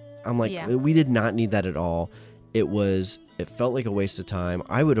it. I'm like, Yeah. we did not need that at all. It felt like a waste of time.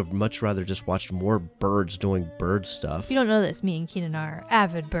 I would have much rather just watched more birds doing bird stuff. If you don't know this, me and Keenan are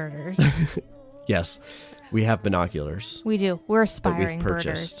avid birders. Yes, we have binoculars We do. We're that aspiring we've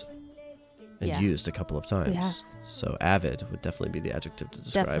purchased birders. and Yeah. used a couple of times. have. So avid would definitely be the adjective to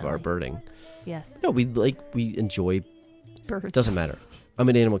describe our Definitely. birding. Yes. No, we enjoy. Birds. Doesn't matter. I'm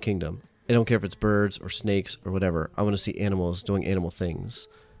in Animal Kingdom. I don't care if it's birds or snakes or whatever. I want to see animals doing animal things.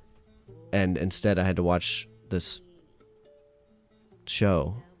 And instead, I had to watch this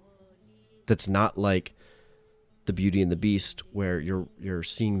show that's not like the Beauty and the Beast, where you're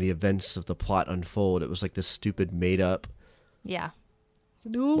seeing the events of the plot unfold. It was like this stupid made up Yeah.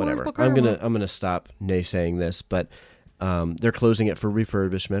 No, whatever. Where's I'm Pacoima? gonna stop naysaying this, but they're closing it for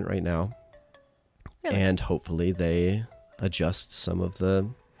refurbishment right now, Really? and hopefully they adjust some of the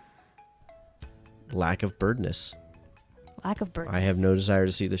lack of birdness. Lack of birds. I have no desire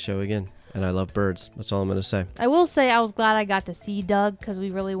to see the show again, and I love birds. That's all I'm gonna say. I will say I was glad I got to see Doug because we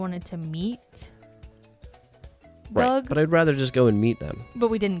really wanted to meet Right, Doug, but I'd rather just go and meet them. but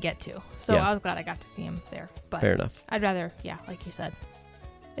we didn't get to. So Yeah. I was glad I got to see him there. But Fair enough. I'd rather, yeah, like you said,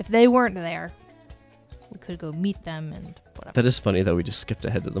 if they weren't there, we could go meet them and whatever. That is funny though. We just skipped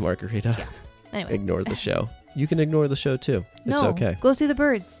ahead to the margarita. Yeah. Anyway, Ignore the show. You can ignore the show too. It's no, okay. go see the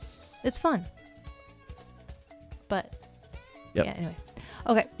birds. It's fun. But Yep. yeah, anyway.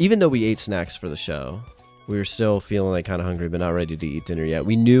 Okay. Even though we ate snacks for the show, we were still feeling like kind of hungry, but not ready to eat dinner yet.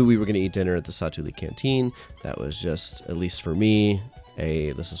 We knew we were going to eat dinner at the Satuli Canteen. That was just, at least for me,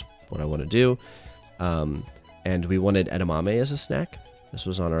 this is what I want to do. And we wanted edamame as a snack. This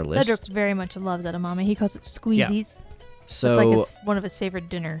was on our list. Cedric very much loves edamame. He calls it squeezies. So It's like one of his favorite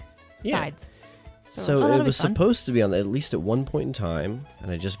dinner sides. So that'll it be was fun. supposed to be on, at least at one point in time,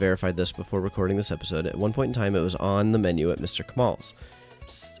 and I just verified this before recording this episode. At one point in time, it was on the menu at Mr. Kamal's,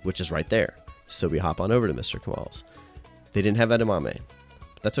 which is right there. So we hop on over to Mr. Kamal's. They didn't have edamame.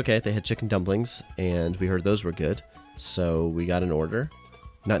 That's okay. They had chicken dumplings, and we heard those were good. So we got an order.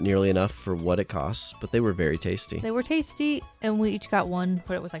 Not nearly enough for what it costs, but they were very tasty. They were tasty, and we each got one,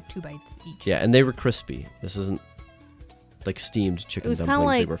 but it was like 2 bites each. Yeah, and they were crispy. This isn't like steamed It chicken was kind dumplings.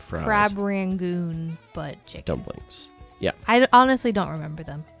 of They like were fried crab rangoon, but chicken. dumplings. Yeah, I honestly don't remember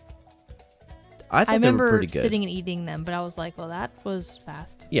them. I thought I they were remember pretty good. sitting and eating them, but I was like, well, that was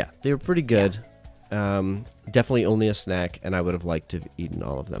fast. Yeah, they were pretty good. Definitely only a snack, and I would have liked to have eaten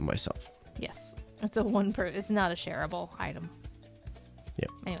all of them myself. Yes. It's it's not a shareable item. Yeah.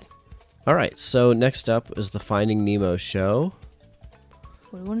 Anyway, All right, so next up is the Finding Nemo show.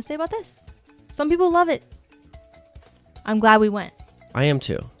 what do you want to say about this? Some people love it. I'm glad we went. I am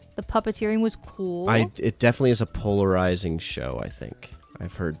too. The puppeteering was cool. It definitely is a polarizing show, I think.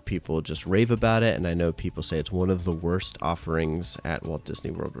 I've heard people just rave about it, and I know people say it's one of the worst offerings at Walt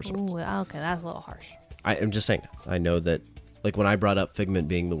Disney World Resorts. Ooh, okay, that's a little harsh. I'm just saying, I know that, like when I brought up Figment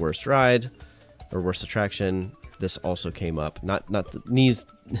being the worst ride or worst attraction, this also came up. Not the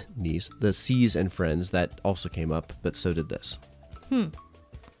the Seas and Friends, that also came up, but so did this. Okay.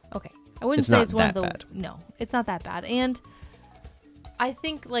 I wouldn't It's say not it's one of that the bad. No, it's not that bad. And I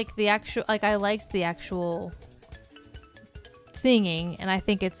think like the actual I liked the actual singing, and I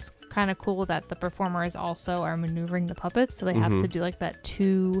think it's kind of cool that the performers also are maneuvering the puppets, so they have to do like that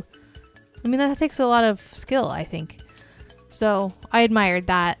too. I mean, that takes a lot of skill, I think. So I admired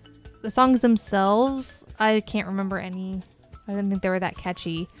that. The songs themselves, I can't remember any. I didn't think they were that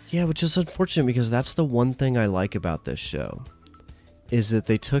catchy. Yeah, which is unfortunate because that's the one thing I like about this show, is that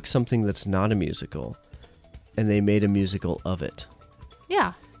they took something that's not a musical and they made a musical of it.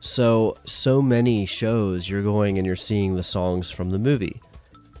 Yeah. So many shows you're going and you're seeing the songs from the movie,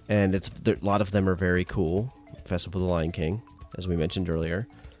 and a lot of them are very cool. Festival of the Lion King, as we mentioned earlier.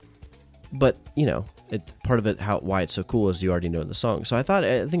 But part of it, why it's so cool is you already know the song. So I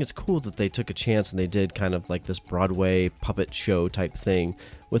think it's cool that they took a chance and they did kind of like this Broadway puppet show type thing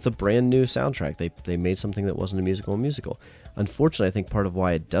with a brand new soundtrack. They made something that wasn't a musical. Unfortunately, I think part of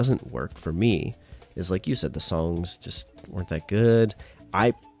why it doesn't work for me is, like you said, the songs just weren't that good.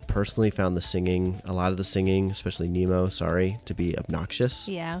 I personally found a lot of the singing, especially Nemo, to be obnoxious.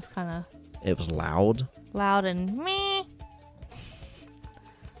 Yeah, it was kind of It was loud. loud and meh.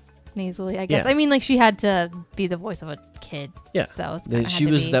 Nasally, I guess. Yeah. I mean, like she had to be the voice of a kid. Yeah. So it's kinda She had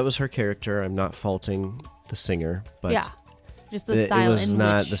to was be, that was her character. I'm not faulting the singer, but yeah, just the it style was in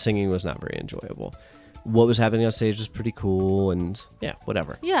not which. the singing was not very enjoyable. What was happening on stage was pretty cool, and yeah,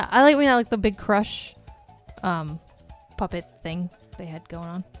 whatever. Yeah, I like the big crush, puppet thing they had going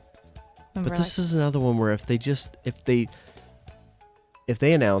on. Remember, But this is another one where if they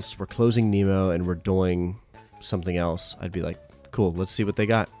announced we're closing Nemo and we're doing something else, I'd be like, cool, let's see what they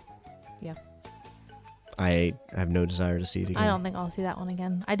got. Yeah. I have no desire to see it again. I don't think I'll see that one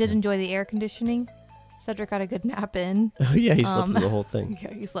again. I did enjoy the air conditioning. Cedric got a good nap in. Oh yeah, he slept through the whole thing.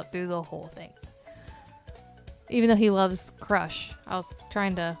 Yeah, he slept through the whole thing. Even though he loves Crush, I was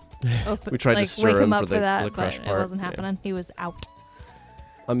trying to We tried to stir wake him him up for the that, Crush but part. it wasn't Yeah. happening. He was out.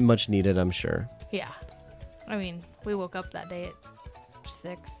 Much needed, I'm sure. Yeah. I mean, we woke up that day at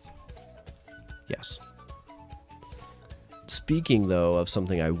 6. Yes. Speaking though of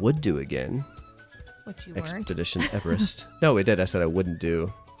something I would do again, Which you weren't. Expedition Everest. No, we did. I said I wouldn't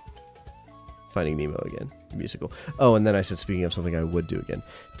do Finding Nemo again, the musical. Oh, and then I said, speaking of something I would do again,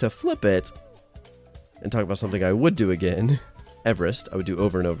 to flip it and talk about something I would do again, Everest. I would do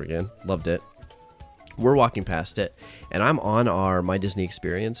over and over again. Loved it. We're walking past it, and I'm on our My Disney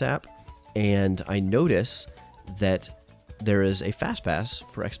Experience app, and I notice that there is a fast pass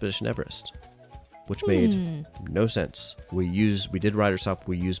for Expedition Everest, which made no sense. We did Rider Swap.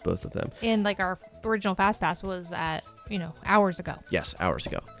 We used both of them. And like our original fast pass was at, hours ago. Yes, hours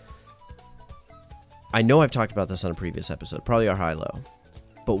ago. I know I've talked about this on a previous episode, probably our high-low.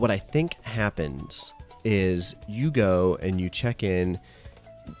 But what I think happens is you go and you check in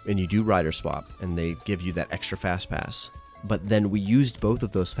and you do Rider Swap, and they give you that extra fast pass. But then we used both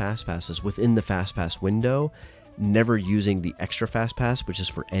of those fast passes within the fast pass window, never using the extra fast pass, which is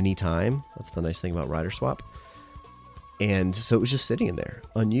for any time. That's the nice thing about Rider Swap. And so it was just sitting in there,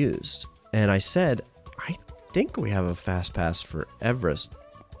 unused. And I said, I think we have a fast pass for Everest.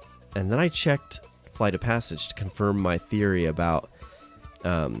 And then I checked Flight of Passage to confirm my theory about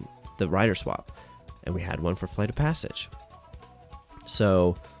the Rider Swap. And we had one for Flight of Passage.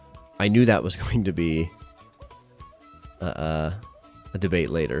 So I knew that was going to be a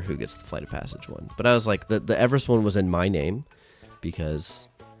debate later who gets the Flight of Passage one. But I was like, the Everest one was in my name because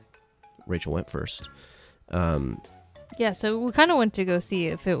Rachel went first. Yeah, so we kind of went to go see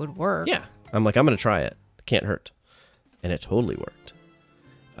if it would work. Yeah. I'm like, I'm going to try it. Can't hurt. And it totally worked.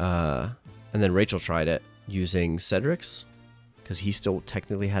 And then Rachel tried it using Cedric's because he still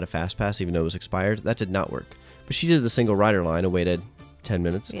technically had a fast pass even though it was expired. That did not work. But she did the single rider line and waited 10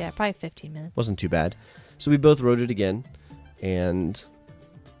 minutes. Yeah, probably 15 minutes. Wasn't too bad. So we both rode it again. And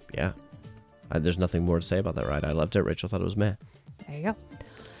yeah, there's nothing more to say about that ride. I loved it. Rachel thought it was meh. There you go.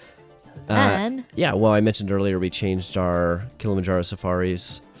 So then... yeah, well, I mentioned earlier we changed our Kilimanjaro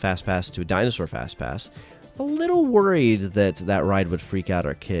Safaris Fast Pass to a Dinosaur Fast Pass. A little worried that that ride would freak out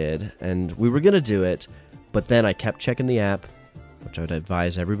our kid. And we were going to do it. But then I kept checking the app, which I would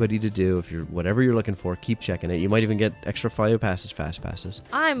advise everybody to do. If you're whatever you're looking for, keep checking it. You might even get extra Flight of Passage fast passes.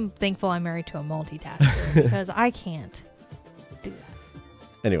 I'm thankful I'm married to a multitasker because I can't do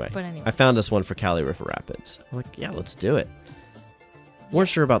that. Anyway, But anyway. I found us one for Cali River Rapids. I'm like, yeah, let's do it. Weren't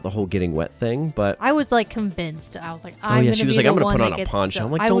sure about the whole getting wet thing, but I was like convinced. I was like, she was like, I'm gonna put on a poncho.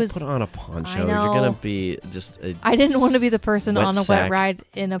 I'm like, don't put on a poncho. You're know. gonna be just. I didn't want to be the person wet on a sack. wet ride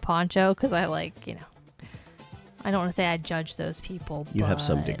in a poncho because I I don't want to say I judge those people. You have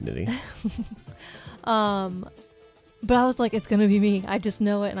some but- dignity. But I was like, it's gonna be me. I just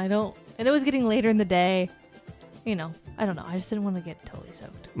know it, and I don't. And it was getting later in the day. I don't know. I just didn't want to get totally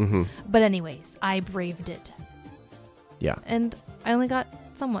soaked. Mm-hmm. But anyways, I braved it, Yeah, and I only got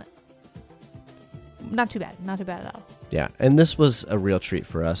somewhat. Not too bad. Not too bad at all. yeah, and this was a real treat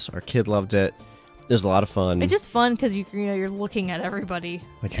for us. Our kid loved it. It was a lot of fun. It's just fun because you're looking at everybody.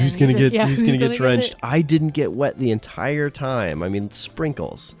 Like and who's gonna you get just- who's gonna get get drenched? it? I didn't get wet the entire time. I mean,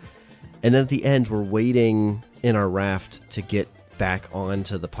 sprinkles. And then at the end, we're waiting in our raft to get back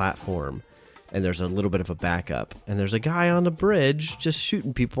onto the platform. And there's a little bit of a backup. And there's a guy on the bridge just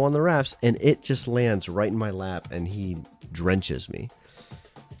shooting people on the rafts. And it just lands right in my lap. And he drenches me.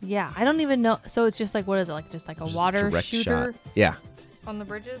 Yeah, I don't even know. So it's just like, what is it? Like just like a water Direct shooter shot. Yeah. on the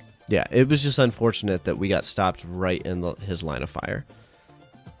bridges? Yeah. It was just unfortunate that we got stopped right in his line of fire.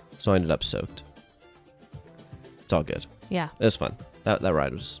 So I ended up soaked. It's all good. Yeah, It was fun. That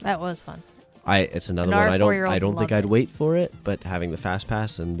ride was... that was fun. It's another And one. our I don't 4-year-old think loved I'd it. wait for it, but having the fast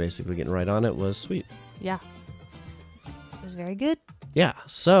pass and basically getting right on it was sweet. Yeah, it was very good. Yeah.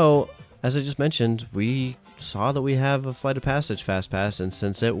 So as I just mentioned, we saw that we have a Flight of Passage fast pass, and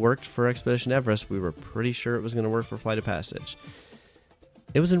since it worked for Expedition Everest, we were pretty sure it was going to work for Flight of Passage.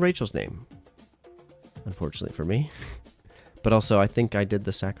 It was in Rachel's name, unfortunately for me, but also I think I did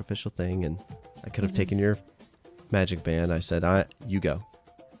the sacrificial thing, and I could have taken your magic band. I said, "You go,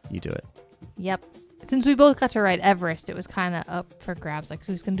 you do it." Yep. Since we both got to ride Everest, it was kind of up for grabs. Like,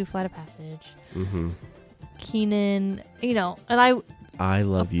 who's going to do Flight of Passage? Mm-hmm. Keenan, and I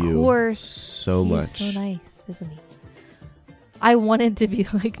love Of you course, so he's much. so nice, isn't he? I wanted to be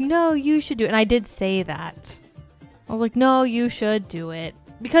like, no, you should do it. And I did say that. I was like, no, you should do it.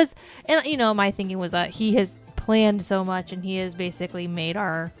 Because, and my thinking was that he has planned so much and he has basically made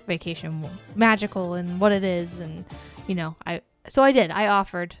our vacation magical and what it is. And, so I did. I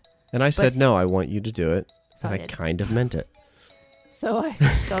offered. And I said, no, I want you to do it. So And I I did. kind of meant it. So I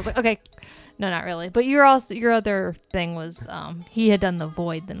was like, okay, no, not really. But your other thing was he had done the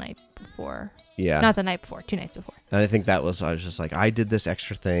void the night before. Yeah. Not the night before, 2 nights before. And I think I was just like, I did this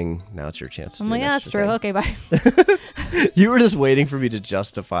extra thing. Now it's your chance to I'm do like, an yeah, that's extra true. thing. Okay, bye. You were just waiting for me to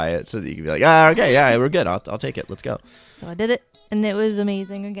justify it so that you could be like, okay, yeah, we're good. I'll take it. Let's go. So I did it, and it was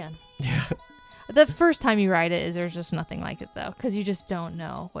amazing again. Yeah. The first time you ride it, there's just nothing like it, though, because you just don't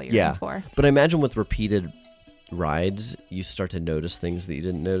know what you're Yeah. in for. But I imagine with repeated rides, you start to notice things that you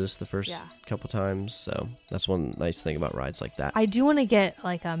didn't notice the first Yeah. couple times. So that's one nice thing about rides like that. I do want to get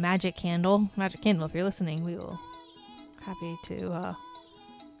like a Magic Candle. Magic Candle, if you're listening, we will happy to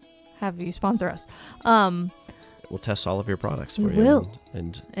have you sponsor us. We'll test all of your products for We you will.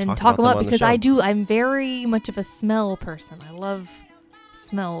 and Talk them about up on the because show. I'm very much of a smell person. I love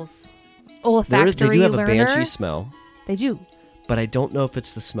smells. They Olfactory do have learner. a banshee smell, They do. but I don't know if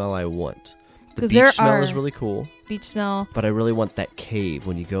it's the smell I want. The 'Cause beach there smell is are- really cool, Beach smell. but I really want that cave.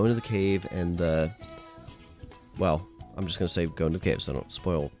 When you go into the cave and well, I'm just going to say go into the cave so I don't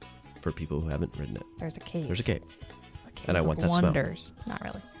spoil for people who haven't ridden it. There's a cave. There's a cave. A cave and I of want that smell. wonders. Not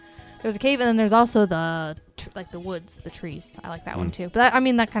really. There's a cave, and then there's also the like the woods, the trees. I like that one too. But that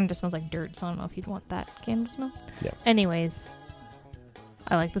kind of just smells like dirt, so I don't know if you'd want that candle smell. Yeah. Anyways,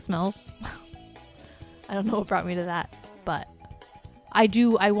 I like the smells. I don't know what brought me to that, but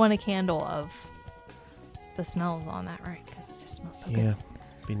I want a candle of the smells on that ride because it just smells so good. Yeah,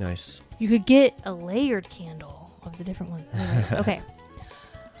 be nice. You could get a layered candle of the different ones. Anyways, okay.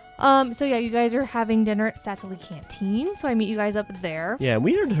 So yeah, you guys are having dinner at Satterley Canteen. So I meet you guys up there. Yeah,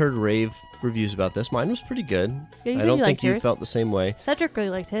 we had heard rave reviews about this. Mine was pretty good. Yeah, you I said don't you think liked you yours. felt the same way. Cedric really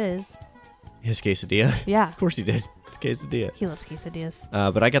liked his. His quesadilla. Yeah, Of course he did. It's quesadilla. he loves quesadillas.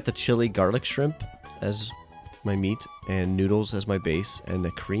 But I got the chili garlic shrimp as my meat and noodles as my base and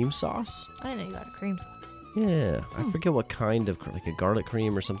a cream sauce. I didn't know you got a cream sauce. Yeah, I forget what kind of, like a garlic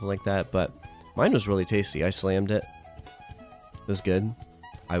cream or something like that, but mine was really tasty. I slammed it. It was good.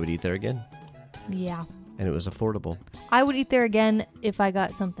 I would eat there again, Yeah, and it was affordable. I would eat there again if I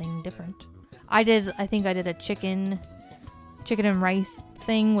got something different. I think I did a chicken and rice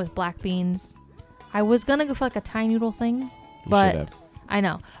thing with black beans. I was gonna go for like a Thai noodle thing, You but should have I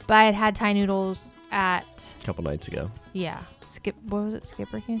know. But I had Thai noodles at a couple nights ago. what was it?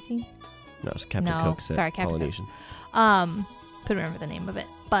 Skipper Canteen? No, it's Captain No, Cook's at sorry, Captain Polynesian. Couldn't remember the name of it.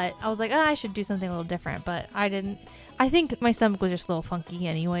 But I was like, I should do something a little different, but I didn't. I think my stomach was just a little funky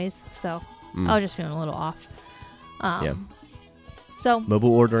anyways, so I was just feeling a little off. Yeah. So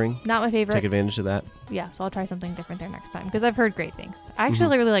Mobile ordering. not my favorite. Take advantage of that. Yeah, so I'll try something different there next time because I've heard great things. I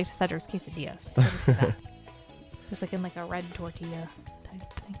actually really liked Cedric's quesadillas. So I'll just get that. It was like in like a red tortilla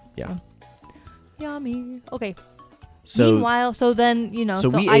type thing. Yeah. So, yummy. Okay. So Meanwhile, so then so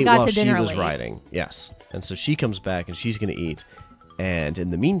we I ate got while to dinner she was late. riding. Yes, and so she comes back and she's gonna eat. And in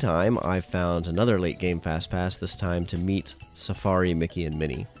the meantime, I found another late game fast pass. This time to meet Safari, Mickey, and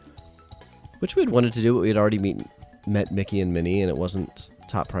Minnie, which we had wanted to do, but we had already met Mickey and Minnie, and it wasn't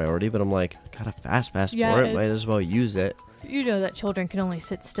top priority. But I'm like, got a fast pass Yeah, for it. Might as well use it. You know that children can only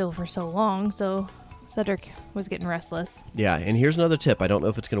sit still for so long, so Cedric was getting restless. Yeah, and here's another tip. I don't know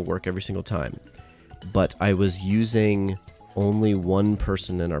if it's going to work every single time, but I was using only one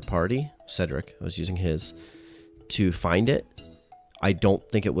person in our party, Cedric. I was using his to find it. I don't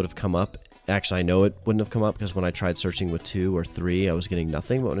think it would have come up. Actually, I know it wouldn't have come up because when I tried searching with 2 or 3, I was getting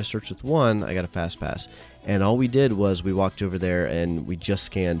nothing. But when I searched with 1, I got a fast pass. And all we did was we walked over there and we just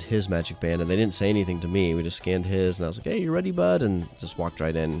scanned his magic band. And they didn't say anything to me. We just scanned his. And I was like, hey, you ready, bud? And just walked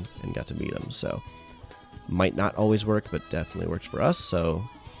right in and got to meet him. So might not always work, but definitely works for us. So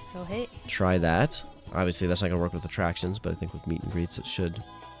So hey, try that. Obviously, that's not going to work with attractions. But I think with meet and greets, it should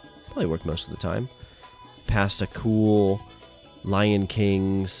probably work most of the time. Past a cool Lion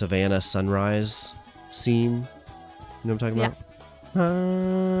King Savannah sunrise scene. You know what I'm talking about?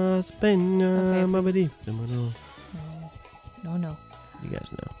 no. You guys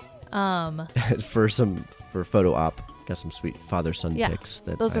know. For photo op, got some sweet father son Yeah, pics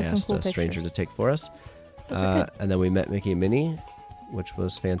that those I are some asked cool a stranger pictures. to take for us. Those are good. And then we met Mickey and Minnie, which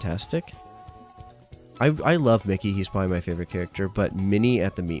was fantastic. I love Mickey. He's probably my favorite character. But Minnie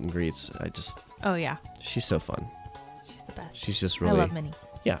at the meet and greets, Oh yeah, she's so fun. she's the best. She's just I really, love Minnie.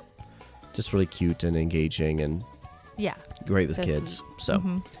 just really cute and engaging and Yeah. great with So kids. sweet. So,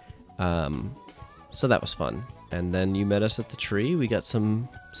 Mhm. so that was fun. And then you met us at the tree. We got some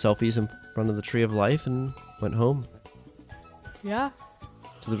selfies in front of the Tree of Life and went home Yeah.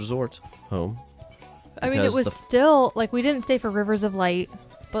 to the resort. Home. I mean, it Because was the- still like we didn't stay for Rivers of Light,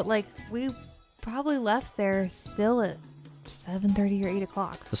 but like we probably left there still at 7:30 or 8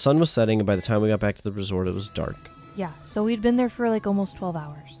 o'clock. The sun was setting, and by the time we got back to the resort, it was dark. Yeah, so we'd been there for like almost 12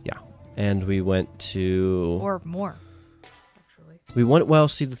 hours Yeah. And we went to or more. Actually,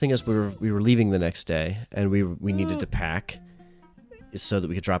 see, the thing is we were leaving the next day, and we needed to pack so that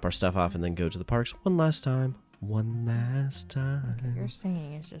we could drop our stuff off and then go to the parks one last time. your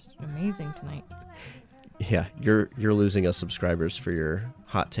singing is just amazing tonight. Yeah, you're losing us subscribers for your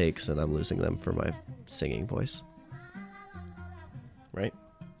hot takes, and I'm losing them for my singing voice. Right?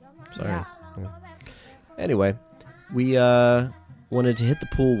 Sorry. Yeah. Anyway, we wanted to hit the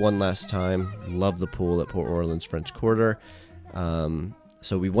pool one last time. Love the pool at Port Orleans French Quarter.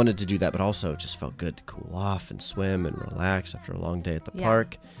 So we wanted to do that, but also it just felt good to cool off and swim and relax after a long day at the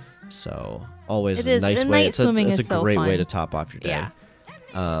park. So always a nice way. It's a great way to top off your day. Yeah.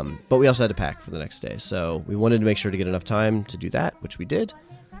 But we also had to pack for the next day. So we wanted to make sure to get enough time to do that, which we did.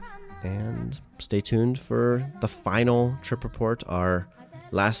 And stay tuned for the final trip report, our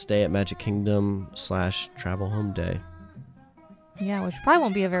last day at Magic Kingdom / travel home day. Yeah, which probably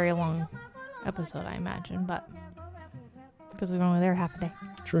won't be a very long episode, I imagine, but because we were only there half a day.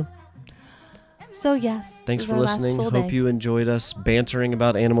 True. So yes. Thanks for listening. Hope you enjoyed us bantering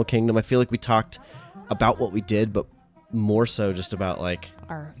about Animal Kingdom. I feel like we talked about what we did, but more so just about like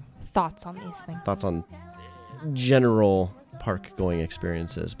our thoughts on these things. Thoughts on general park going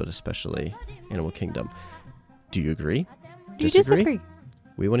experiences, but especially Animal Kingdom. Do you agree? Do you disagree?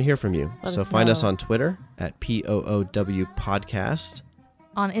 We want to hear from you. Let so us find know. us on Twitter at POOW Podcast.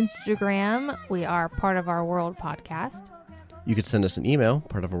 On Instagram, we are Part of Our World Podcast. You could send us an email,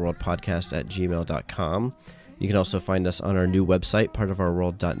 partofourworldpodcast@gmail.com. You can also find us on our new website,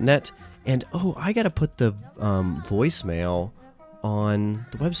 partofourworld.net. And, I got to put the voicemail on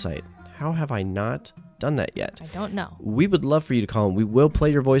the website. How have I not done that yet? I don't know. We would love for you to call in. We will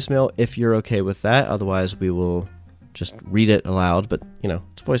play your voicemail if you're okay with that. Otherwise, we will just read it aloud. But,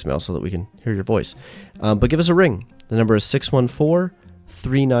 it's voicemail so that we can hear your voice. But give us a ring. The number is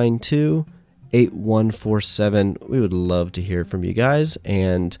 614-392-8147. We would love to hear from you guys.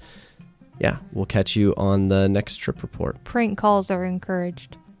 And, yeah, we'll catch you on the next trip report. Prank calls are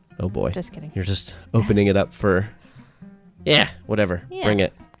encouraged. Oh, boy. Just kidding. You're just opening it up for, whatever. Yeah. Bring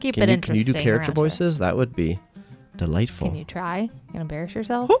it. Keep Can it you interesting. do character around here. voices? That would be delightful. Can you try? And embarrass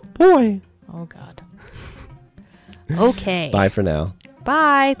yourself? Oh, boy. Oh, God. Okay. Bye for now.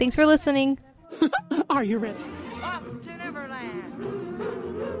 Bye. Thanks for listening. Are you ready? Up to Neverland.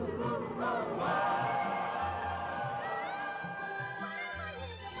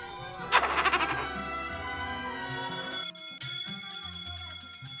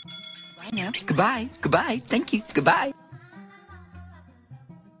 Bye now. Goodbye. Goodbye. Thank you. Goodbye.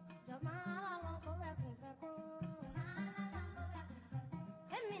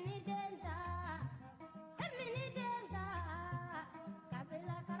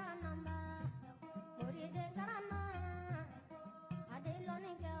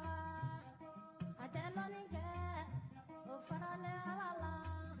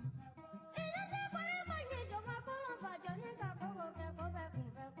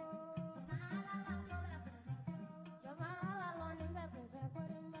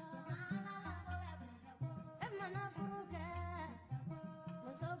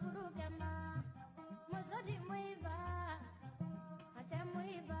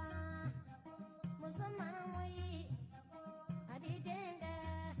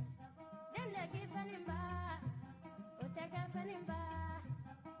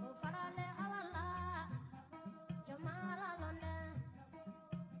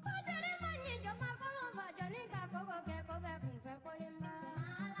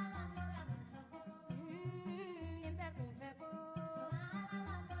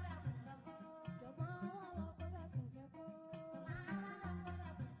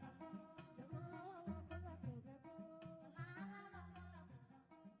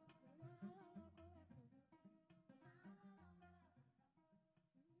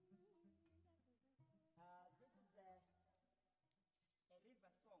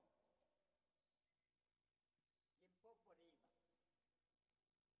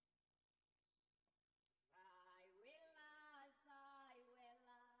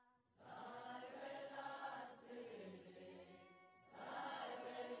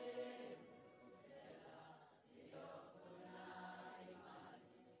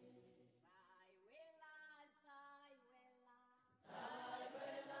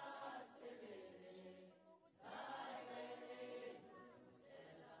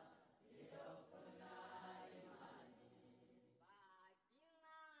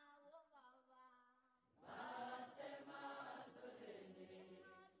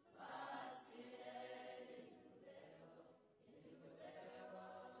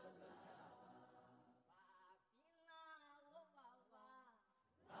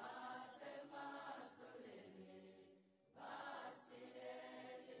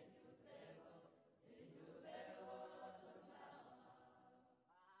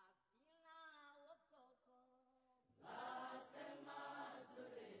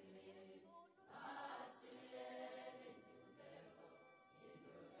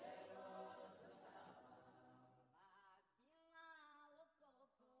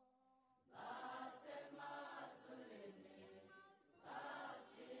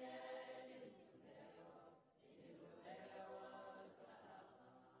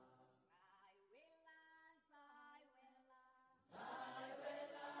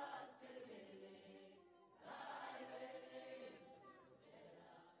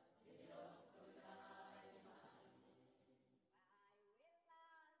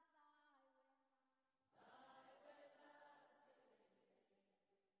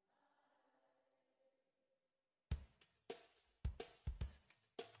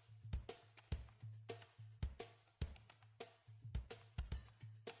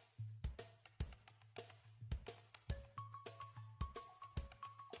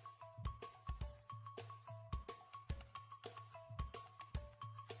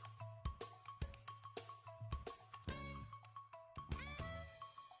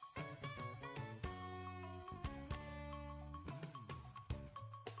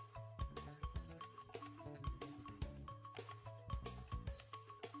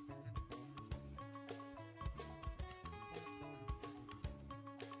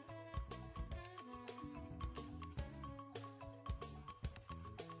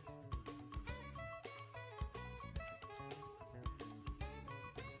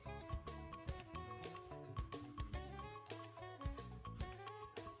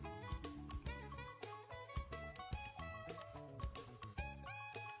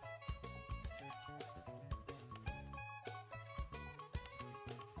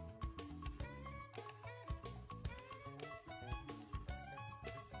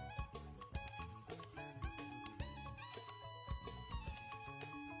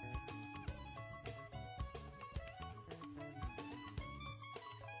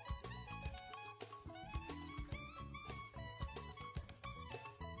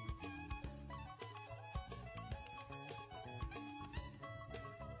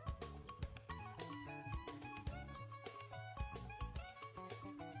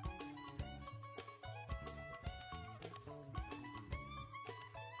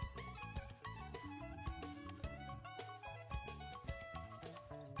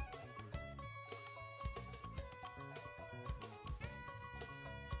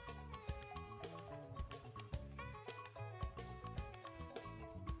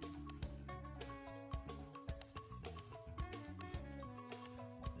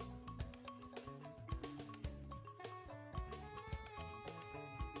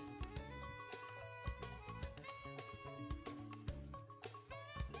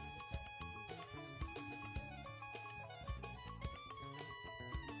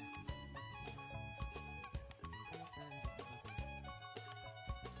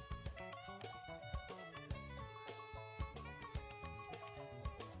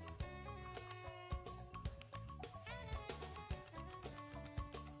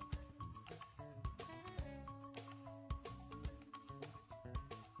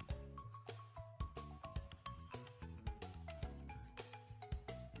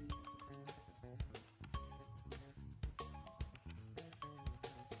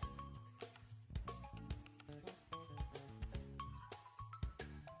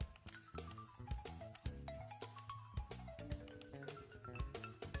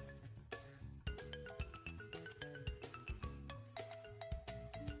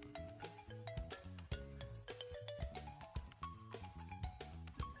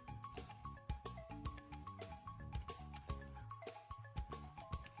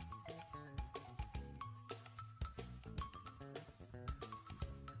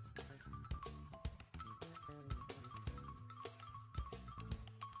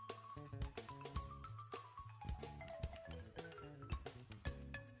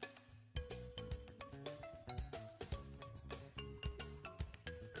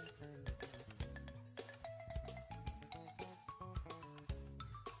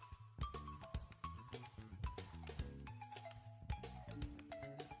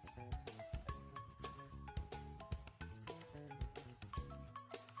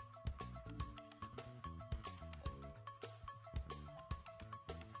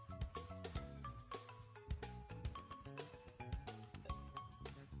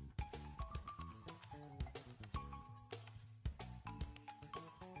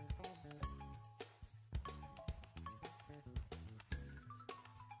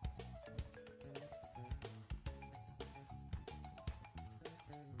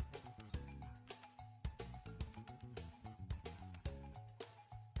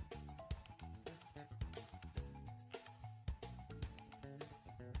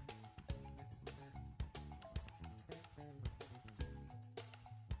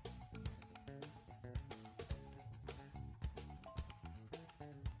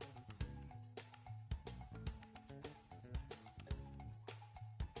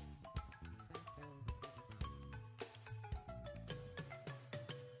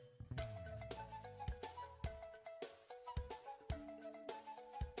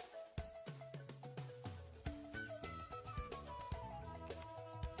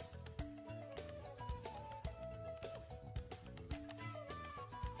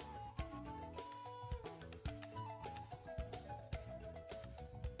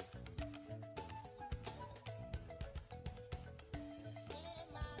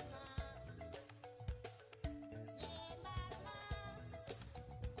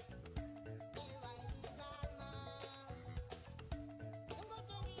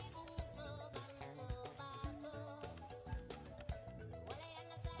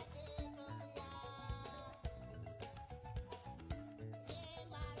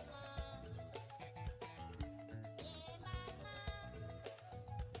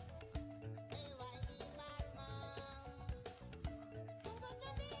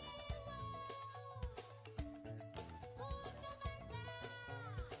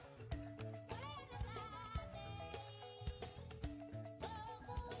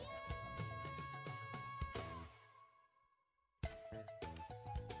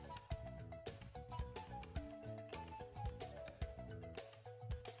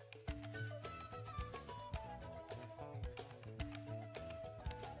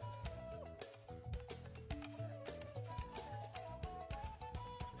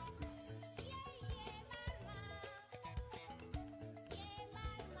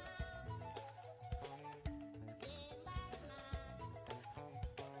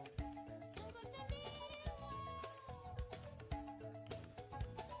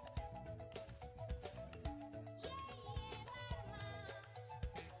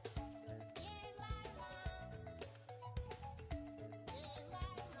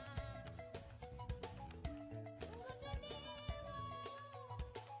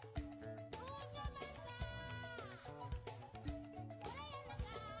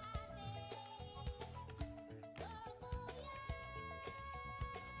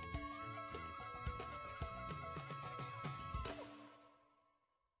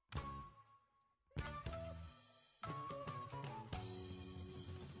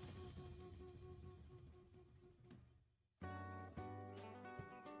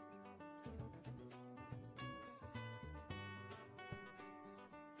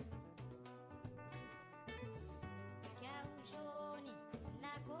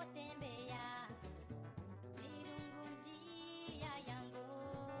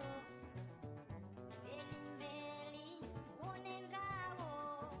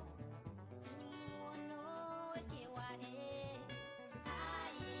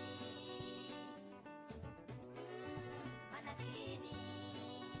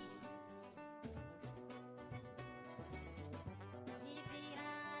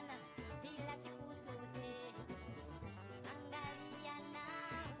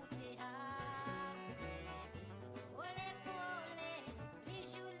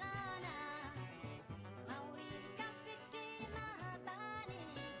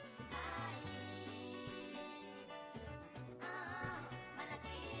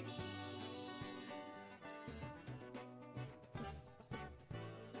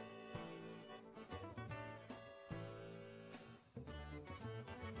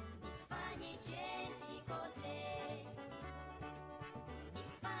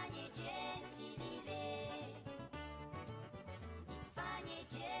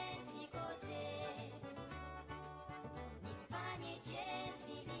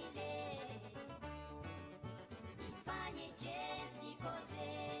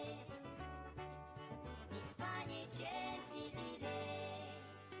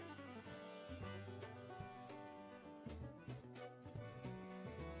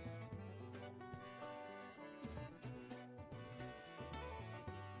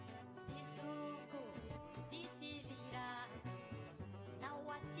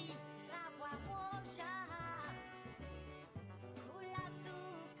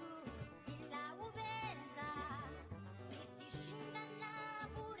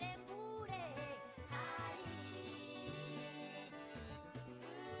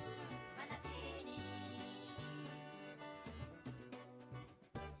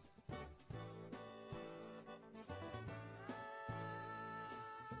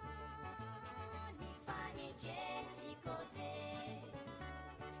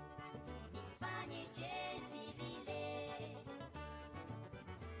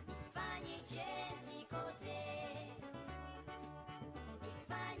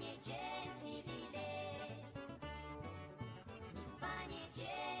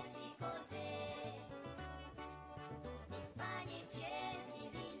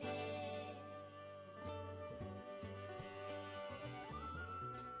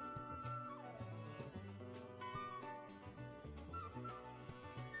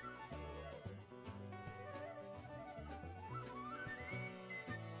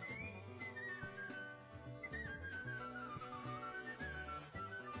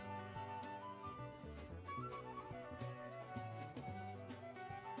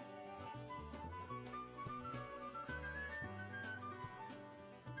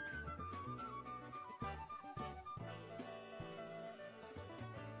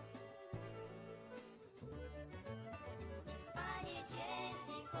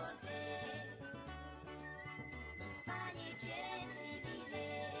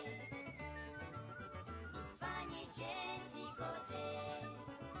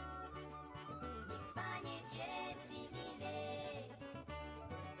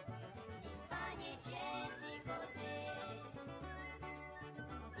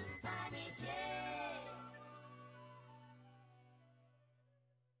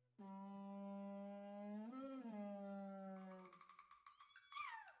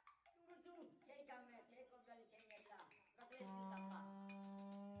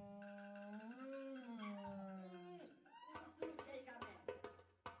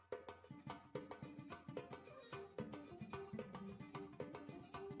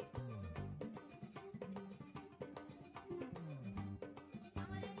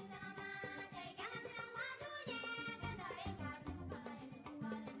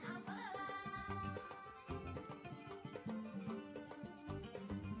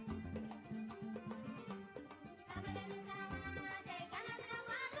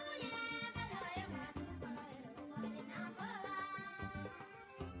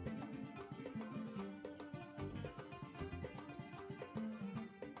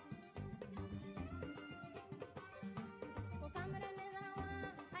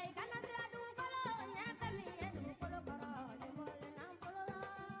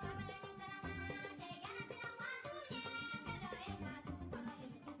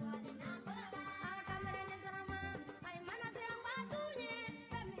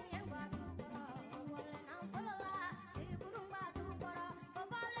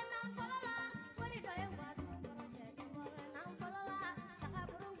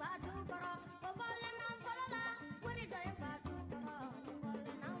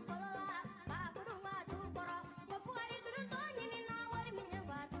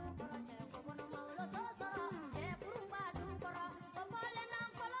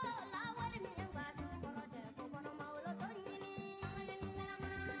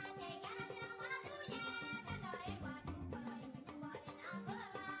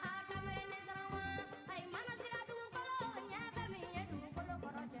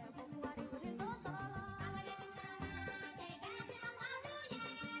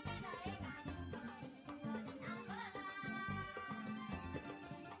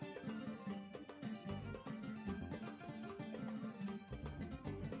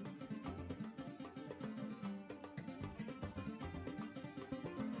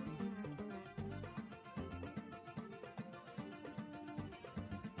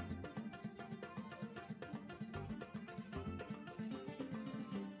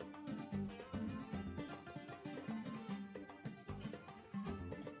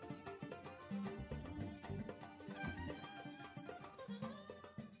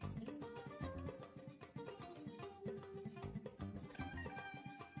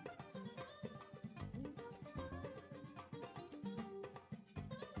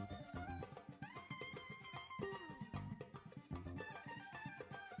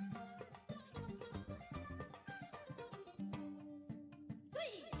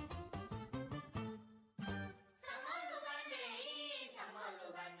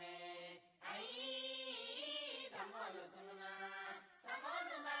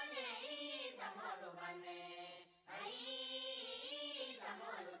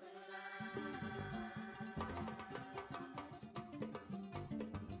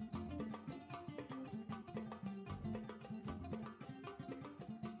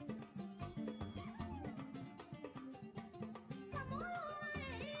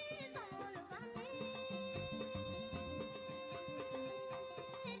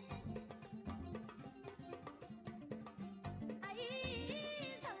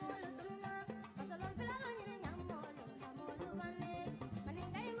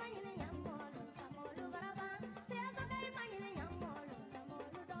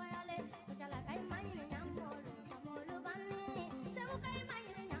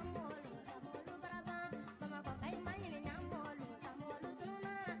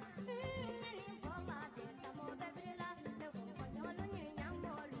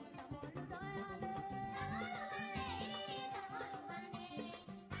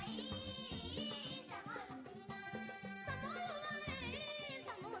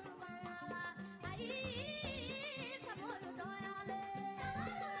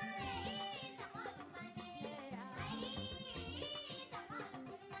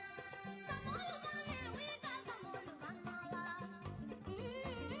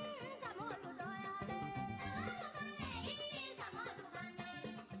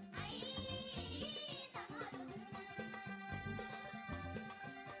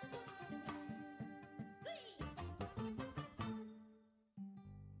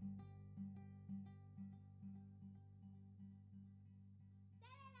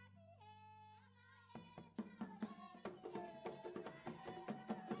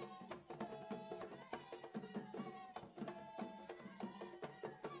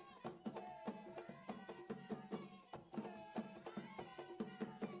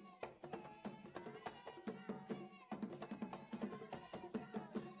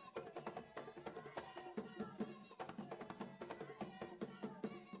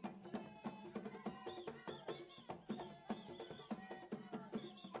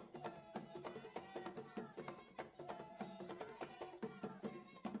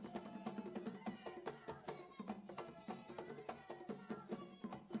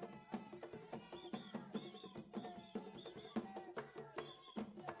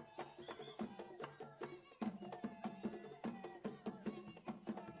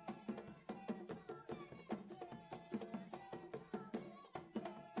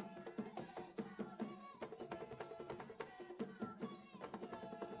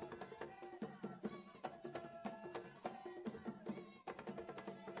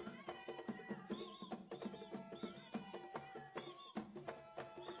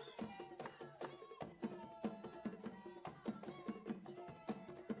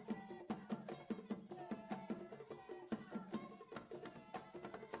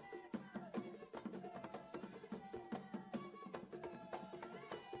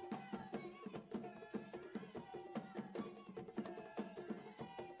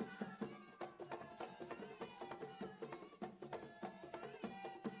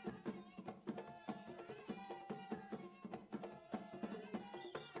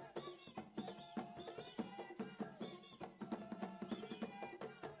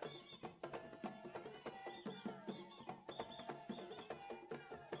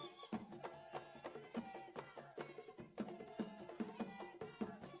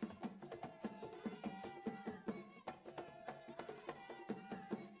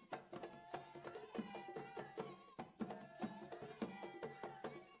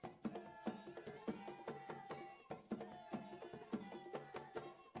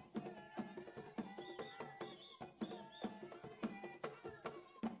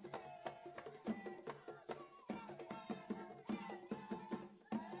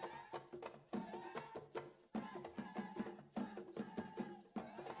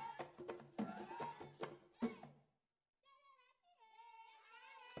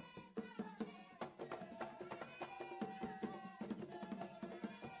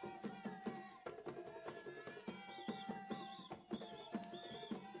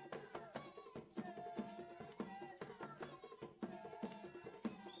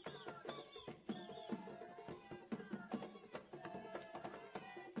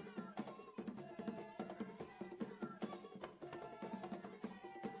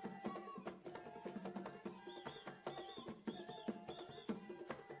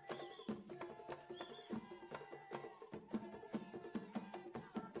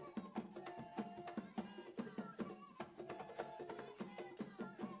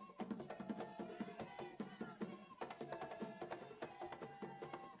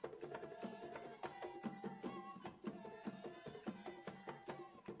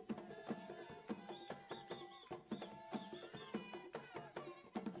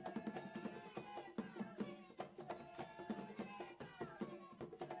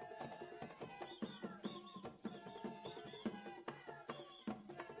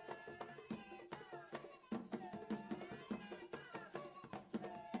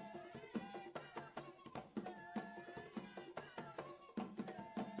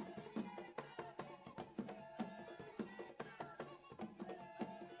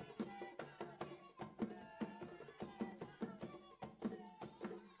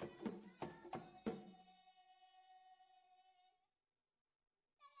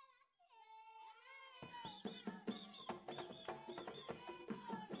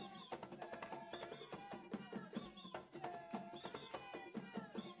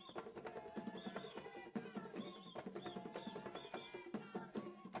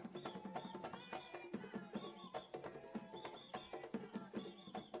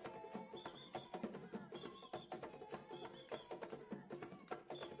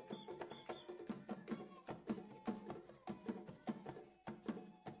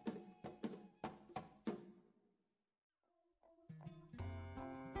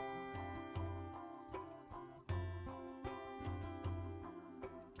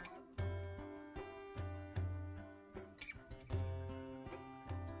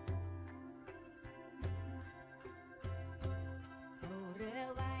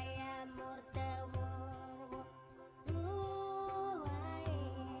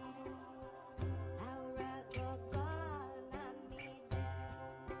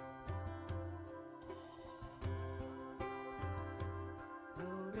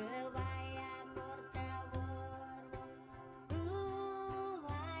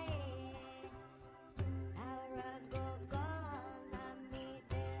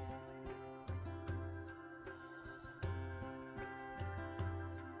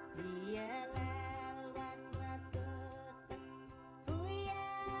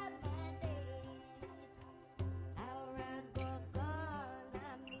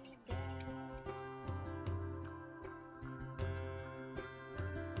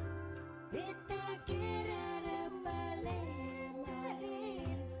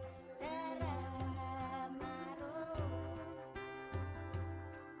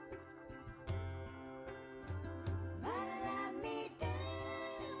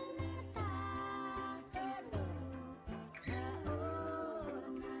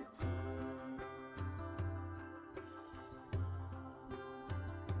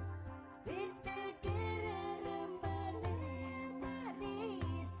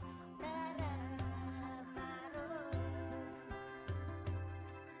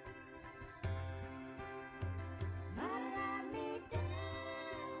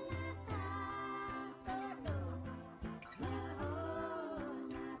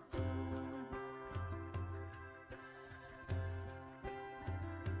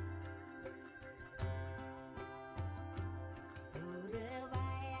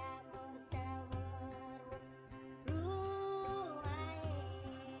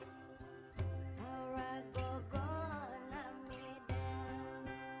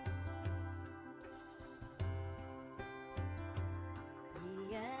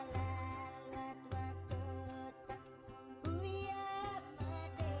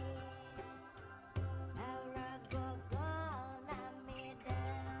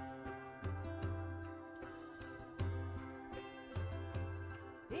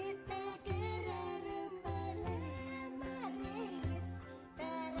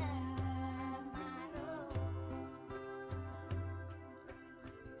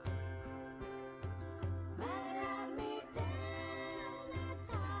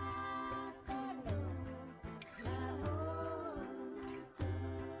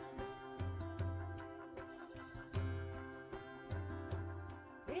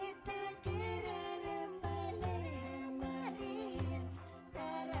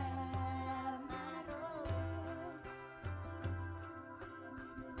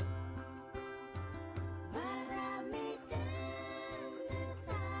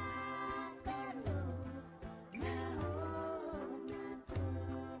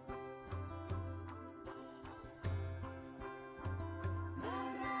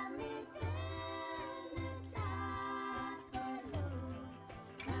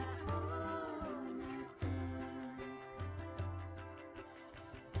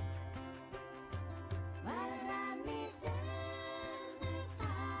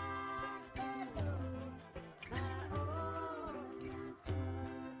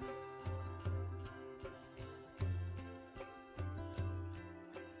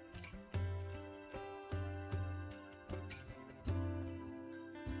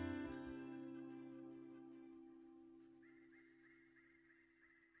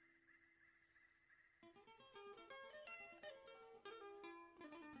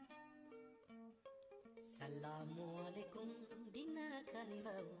 Assalamualaikum dina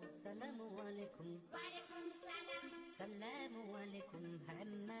kanibau. Assalamualaikum. Waalaikumsalam. Assalamualaikum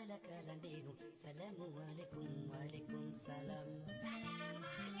hammalaka landinu. Assalamualaikum. Waalaikumsalam.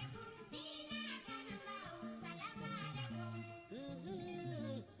 Assalamualaikum dina kanibau. Assalamualaikum.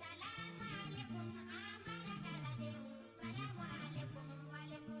 Assalamualaikum amalaka landinu. Assalamualaikum.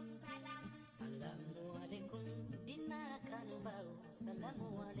 Waalaikumsalam. Assalamualaikum dina kanibau.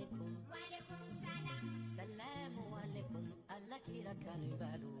 Assalamualaikum. Waalaikumsalam. Assalamualaikum Allah kira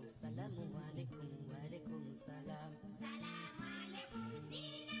kanibalu. Assalamualaikum. Waalaikumsalam. Assalamualaikum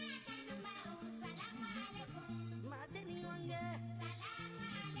dina kanibau. Assalamualaikum. Mateni wangga.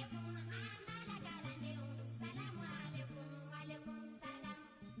 Assalamualaikum amalaka landinu. Assalamualaikum. Waalaikumsalam.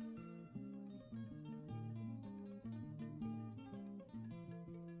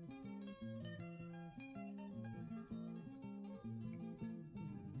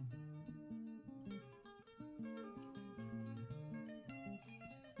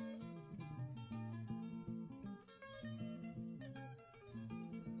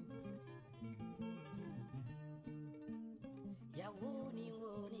 Ya woni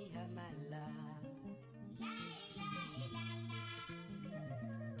woni hamala. La ilaha illallah.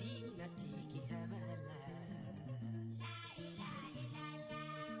 Dina tiki hamala. La ilaha illallah.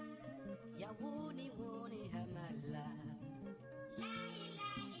 Ya woni woni hamala. La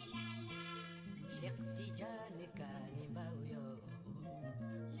ilaha illallah. Syekh Tijani kanibau yo.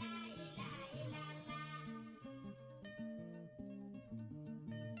 La ilaha illallah.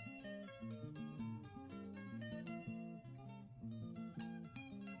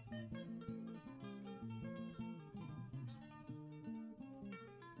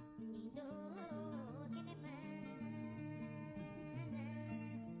 Nido kene mana?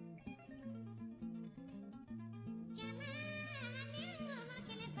 Jangan yang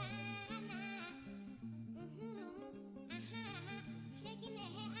kene mana?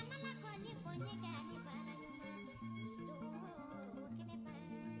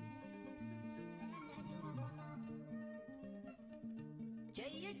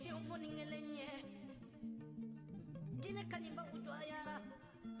 ye chefo ningelenye dine kanimba utwayara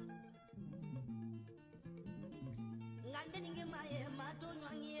ngande ninge maye mato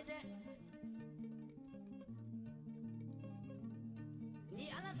nyangide ni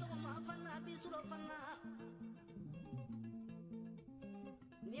ala so ma fana bisuro fana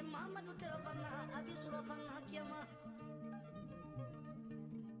ni mama du tero fana abisuro fana kiyama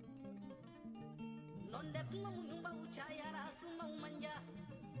nonde kuma munyumba uchayara suma umanja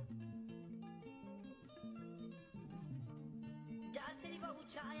jasiri ba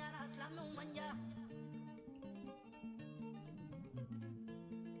uchayara aslama umanja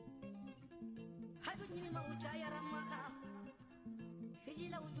hadu nyini ma uchayara maka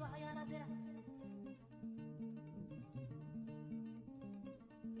hijila uchayara dera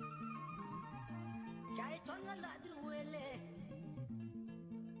jai tonga ladru wele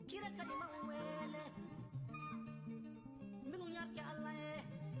kira kalima wele minu nyaki alaye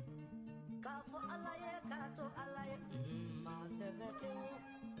kafo alaye kato alaye ma sevete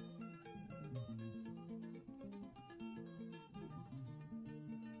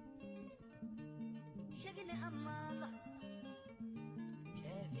shagine amala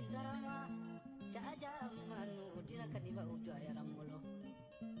jefi zarama jaja manu tina kaniba ujwa ya ramulo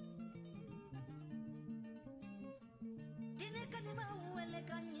dine kaniba wele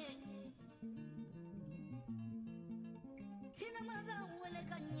kanye hina maza wele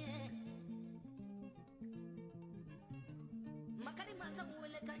kanye makari maza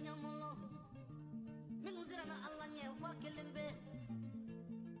wele kanya mulo minu zirana Allah nye fakilimbe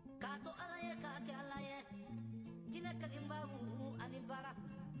kato alaye kake alaye tina kanimba anibara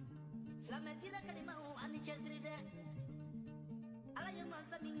Slame tina kanima ani chesride alaye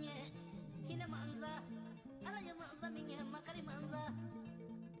manza minye hina manza alaye manza minye makari manza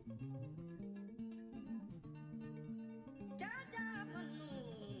jaja manu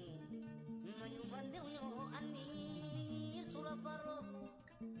manyu mande unyo ani surafaro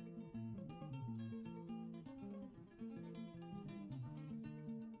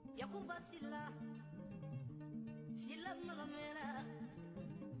yakuba sila magamera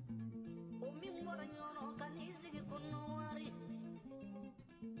Omi mbora nyono kanisigi kono wari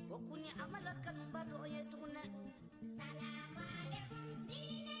Okunya amala kan bado yetune Salamu alaikum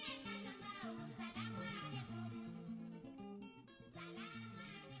dine kanambau. Salamu alaikum. Salamu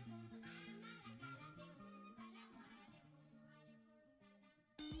alaikum amala kalameu. Salamu alaikum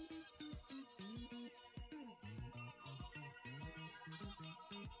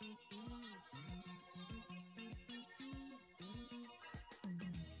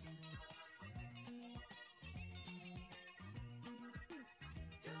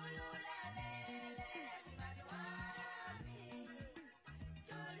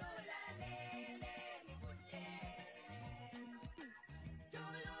alaikum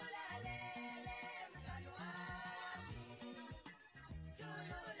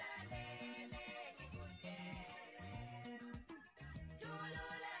salam.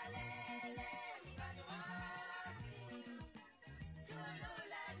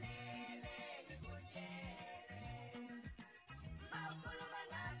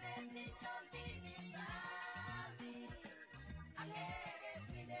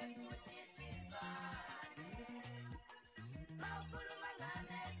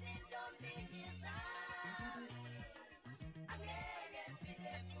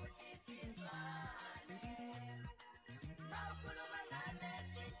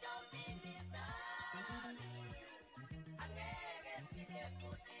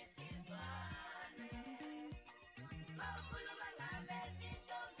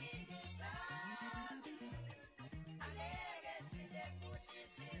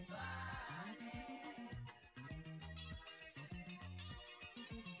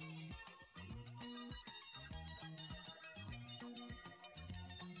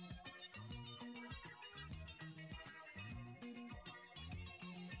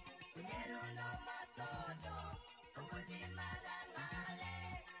 Ujero no masoto, ukutimala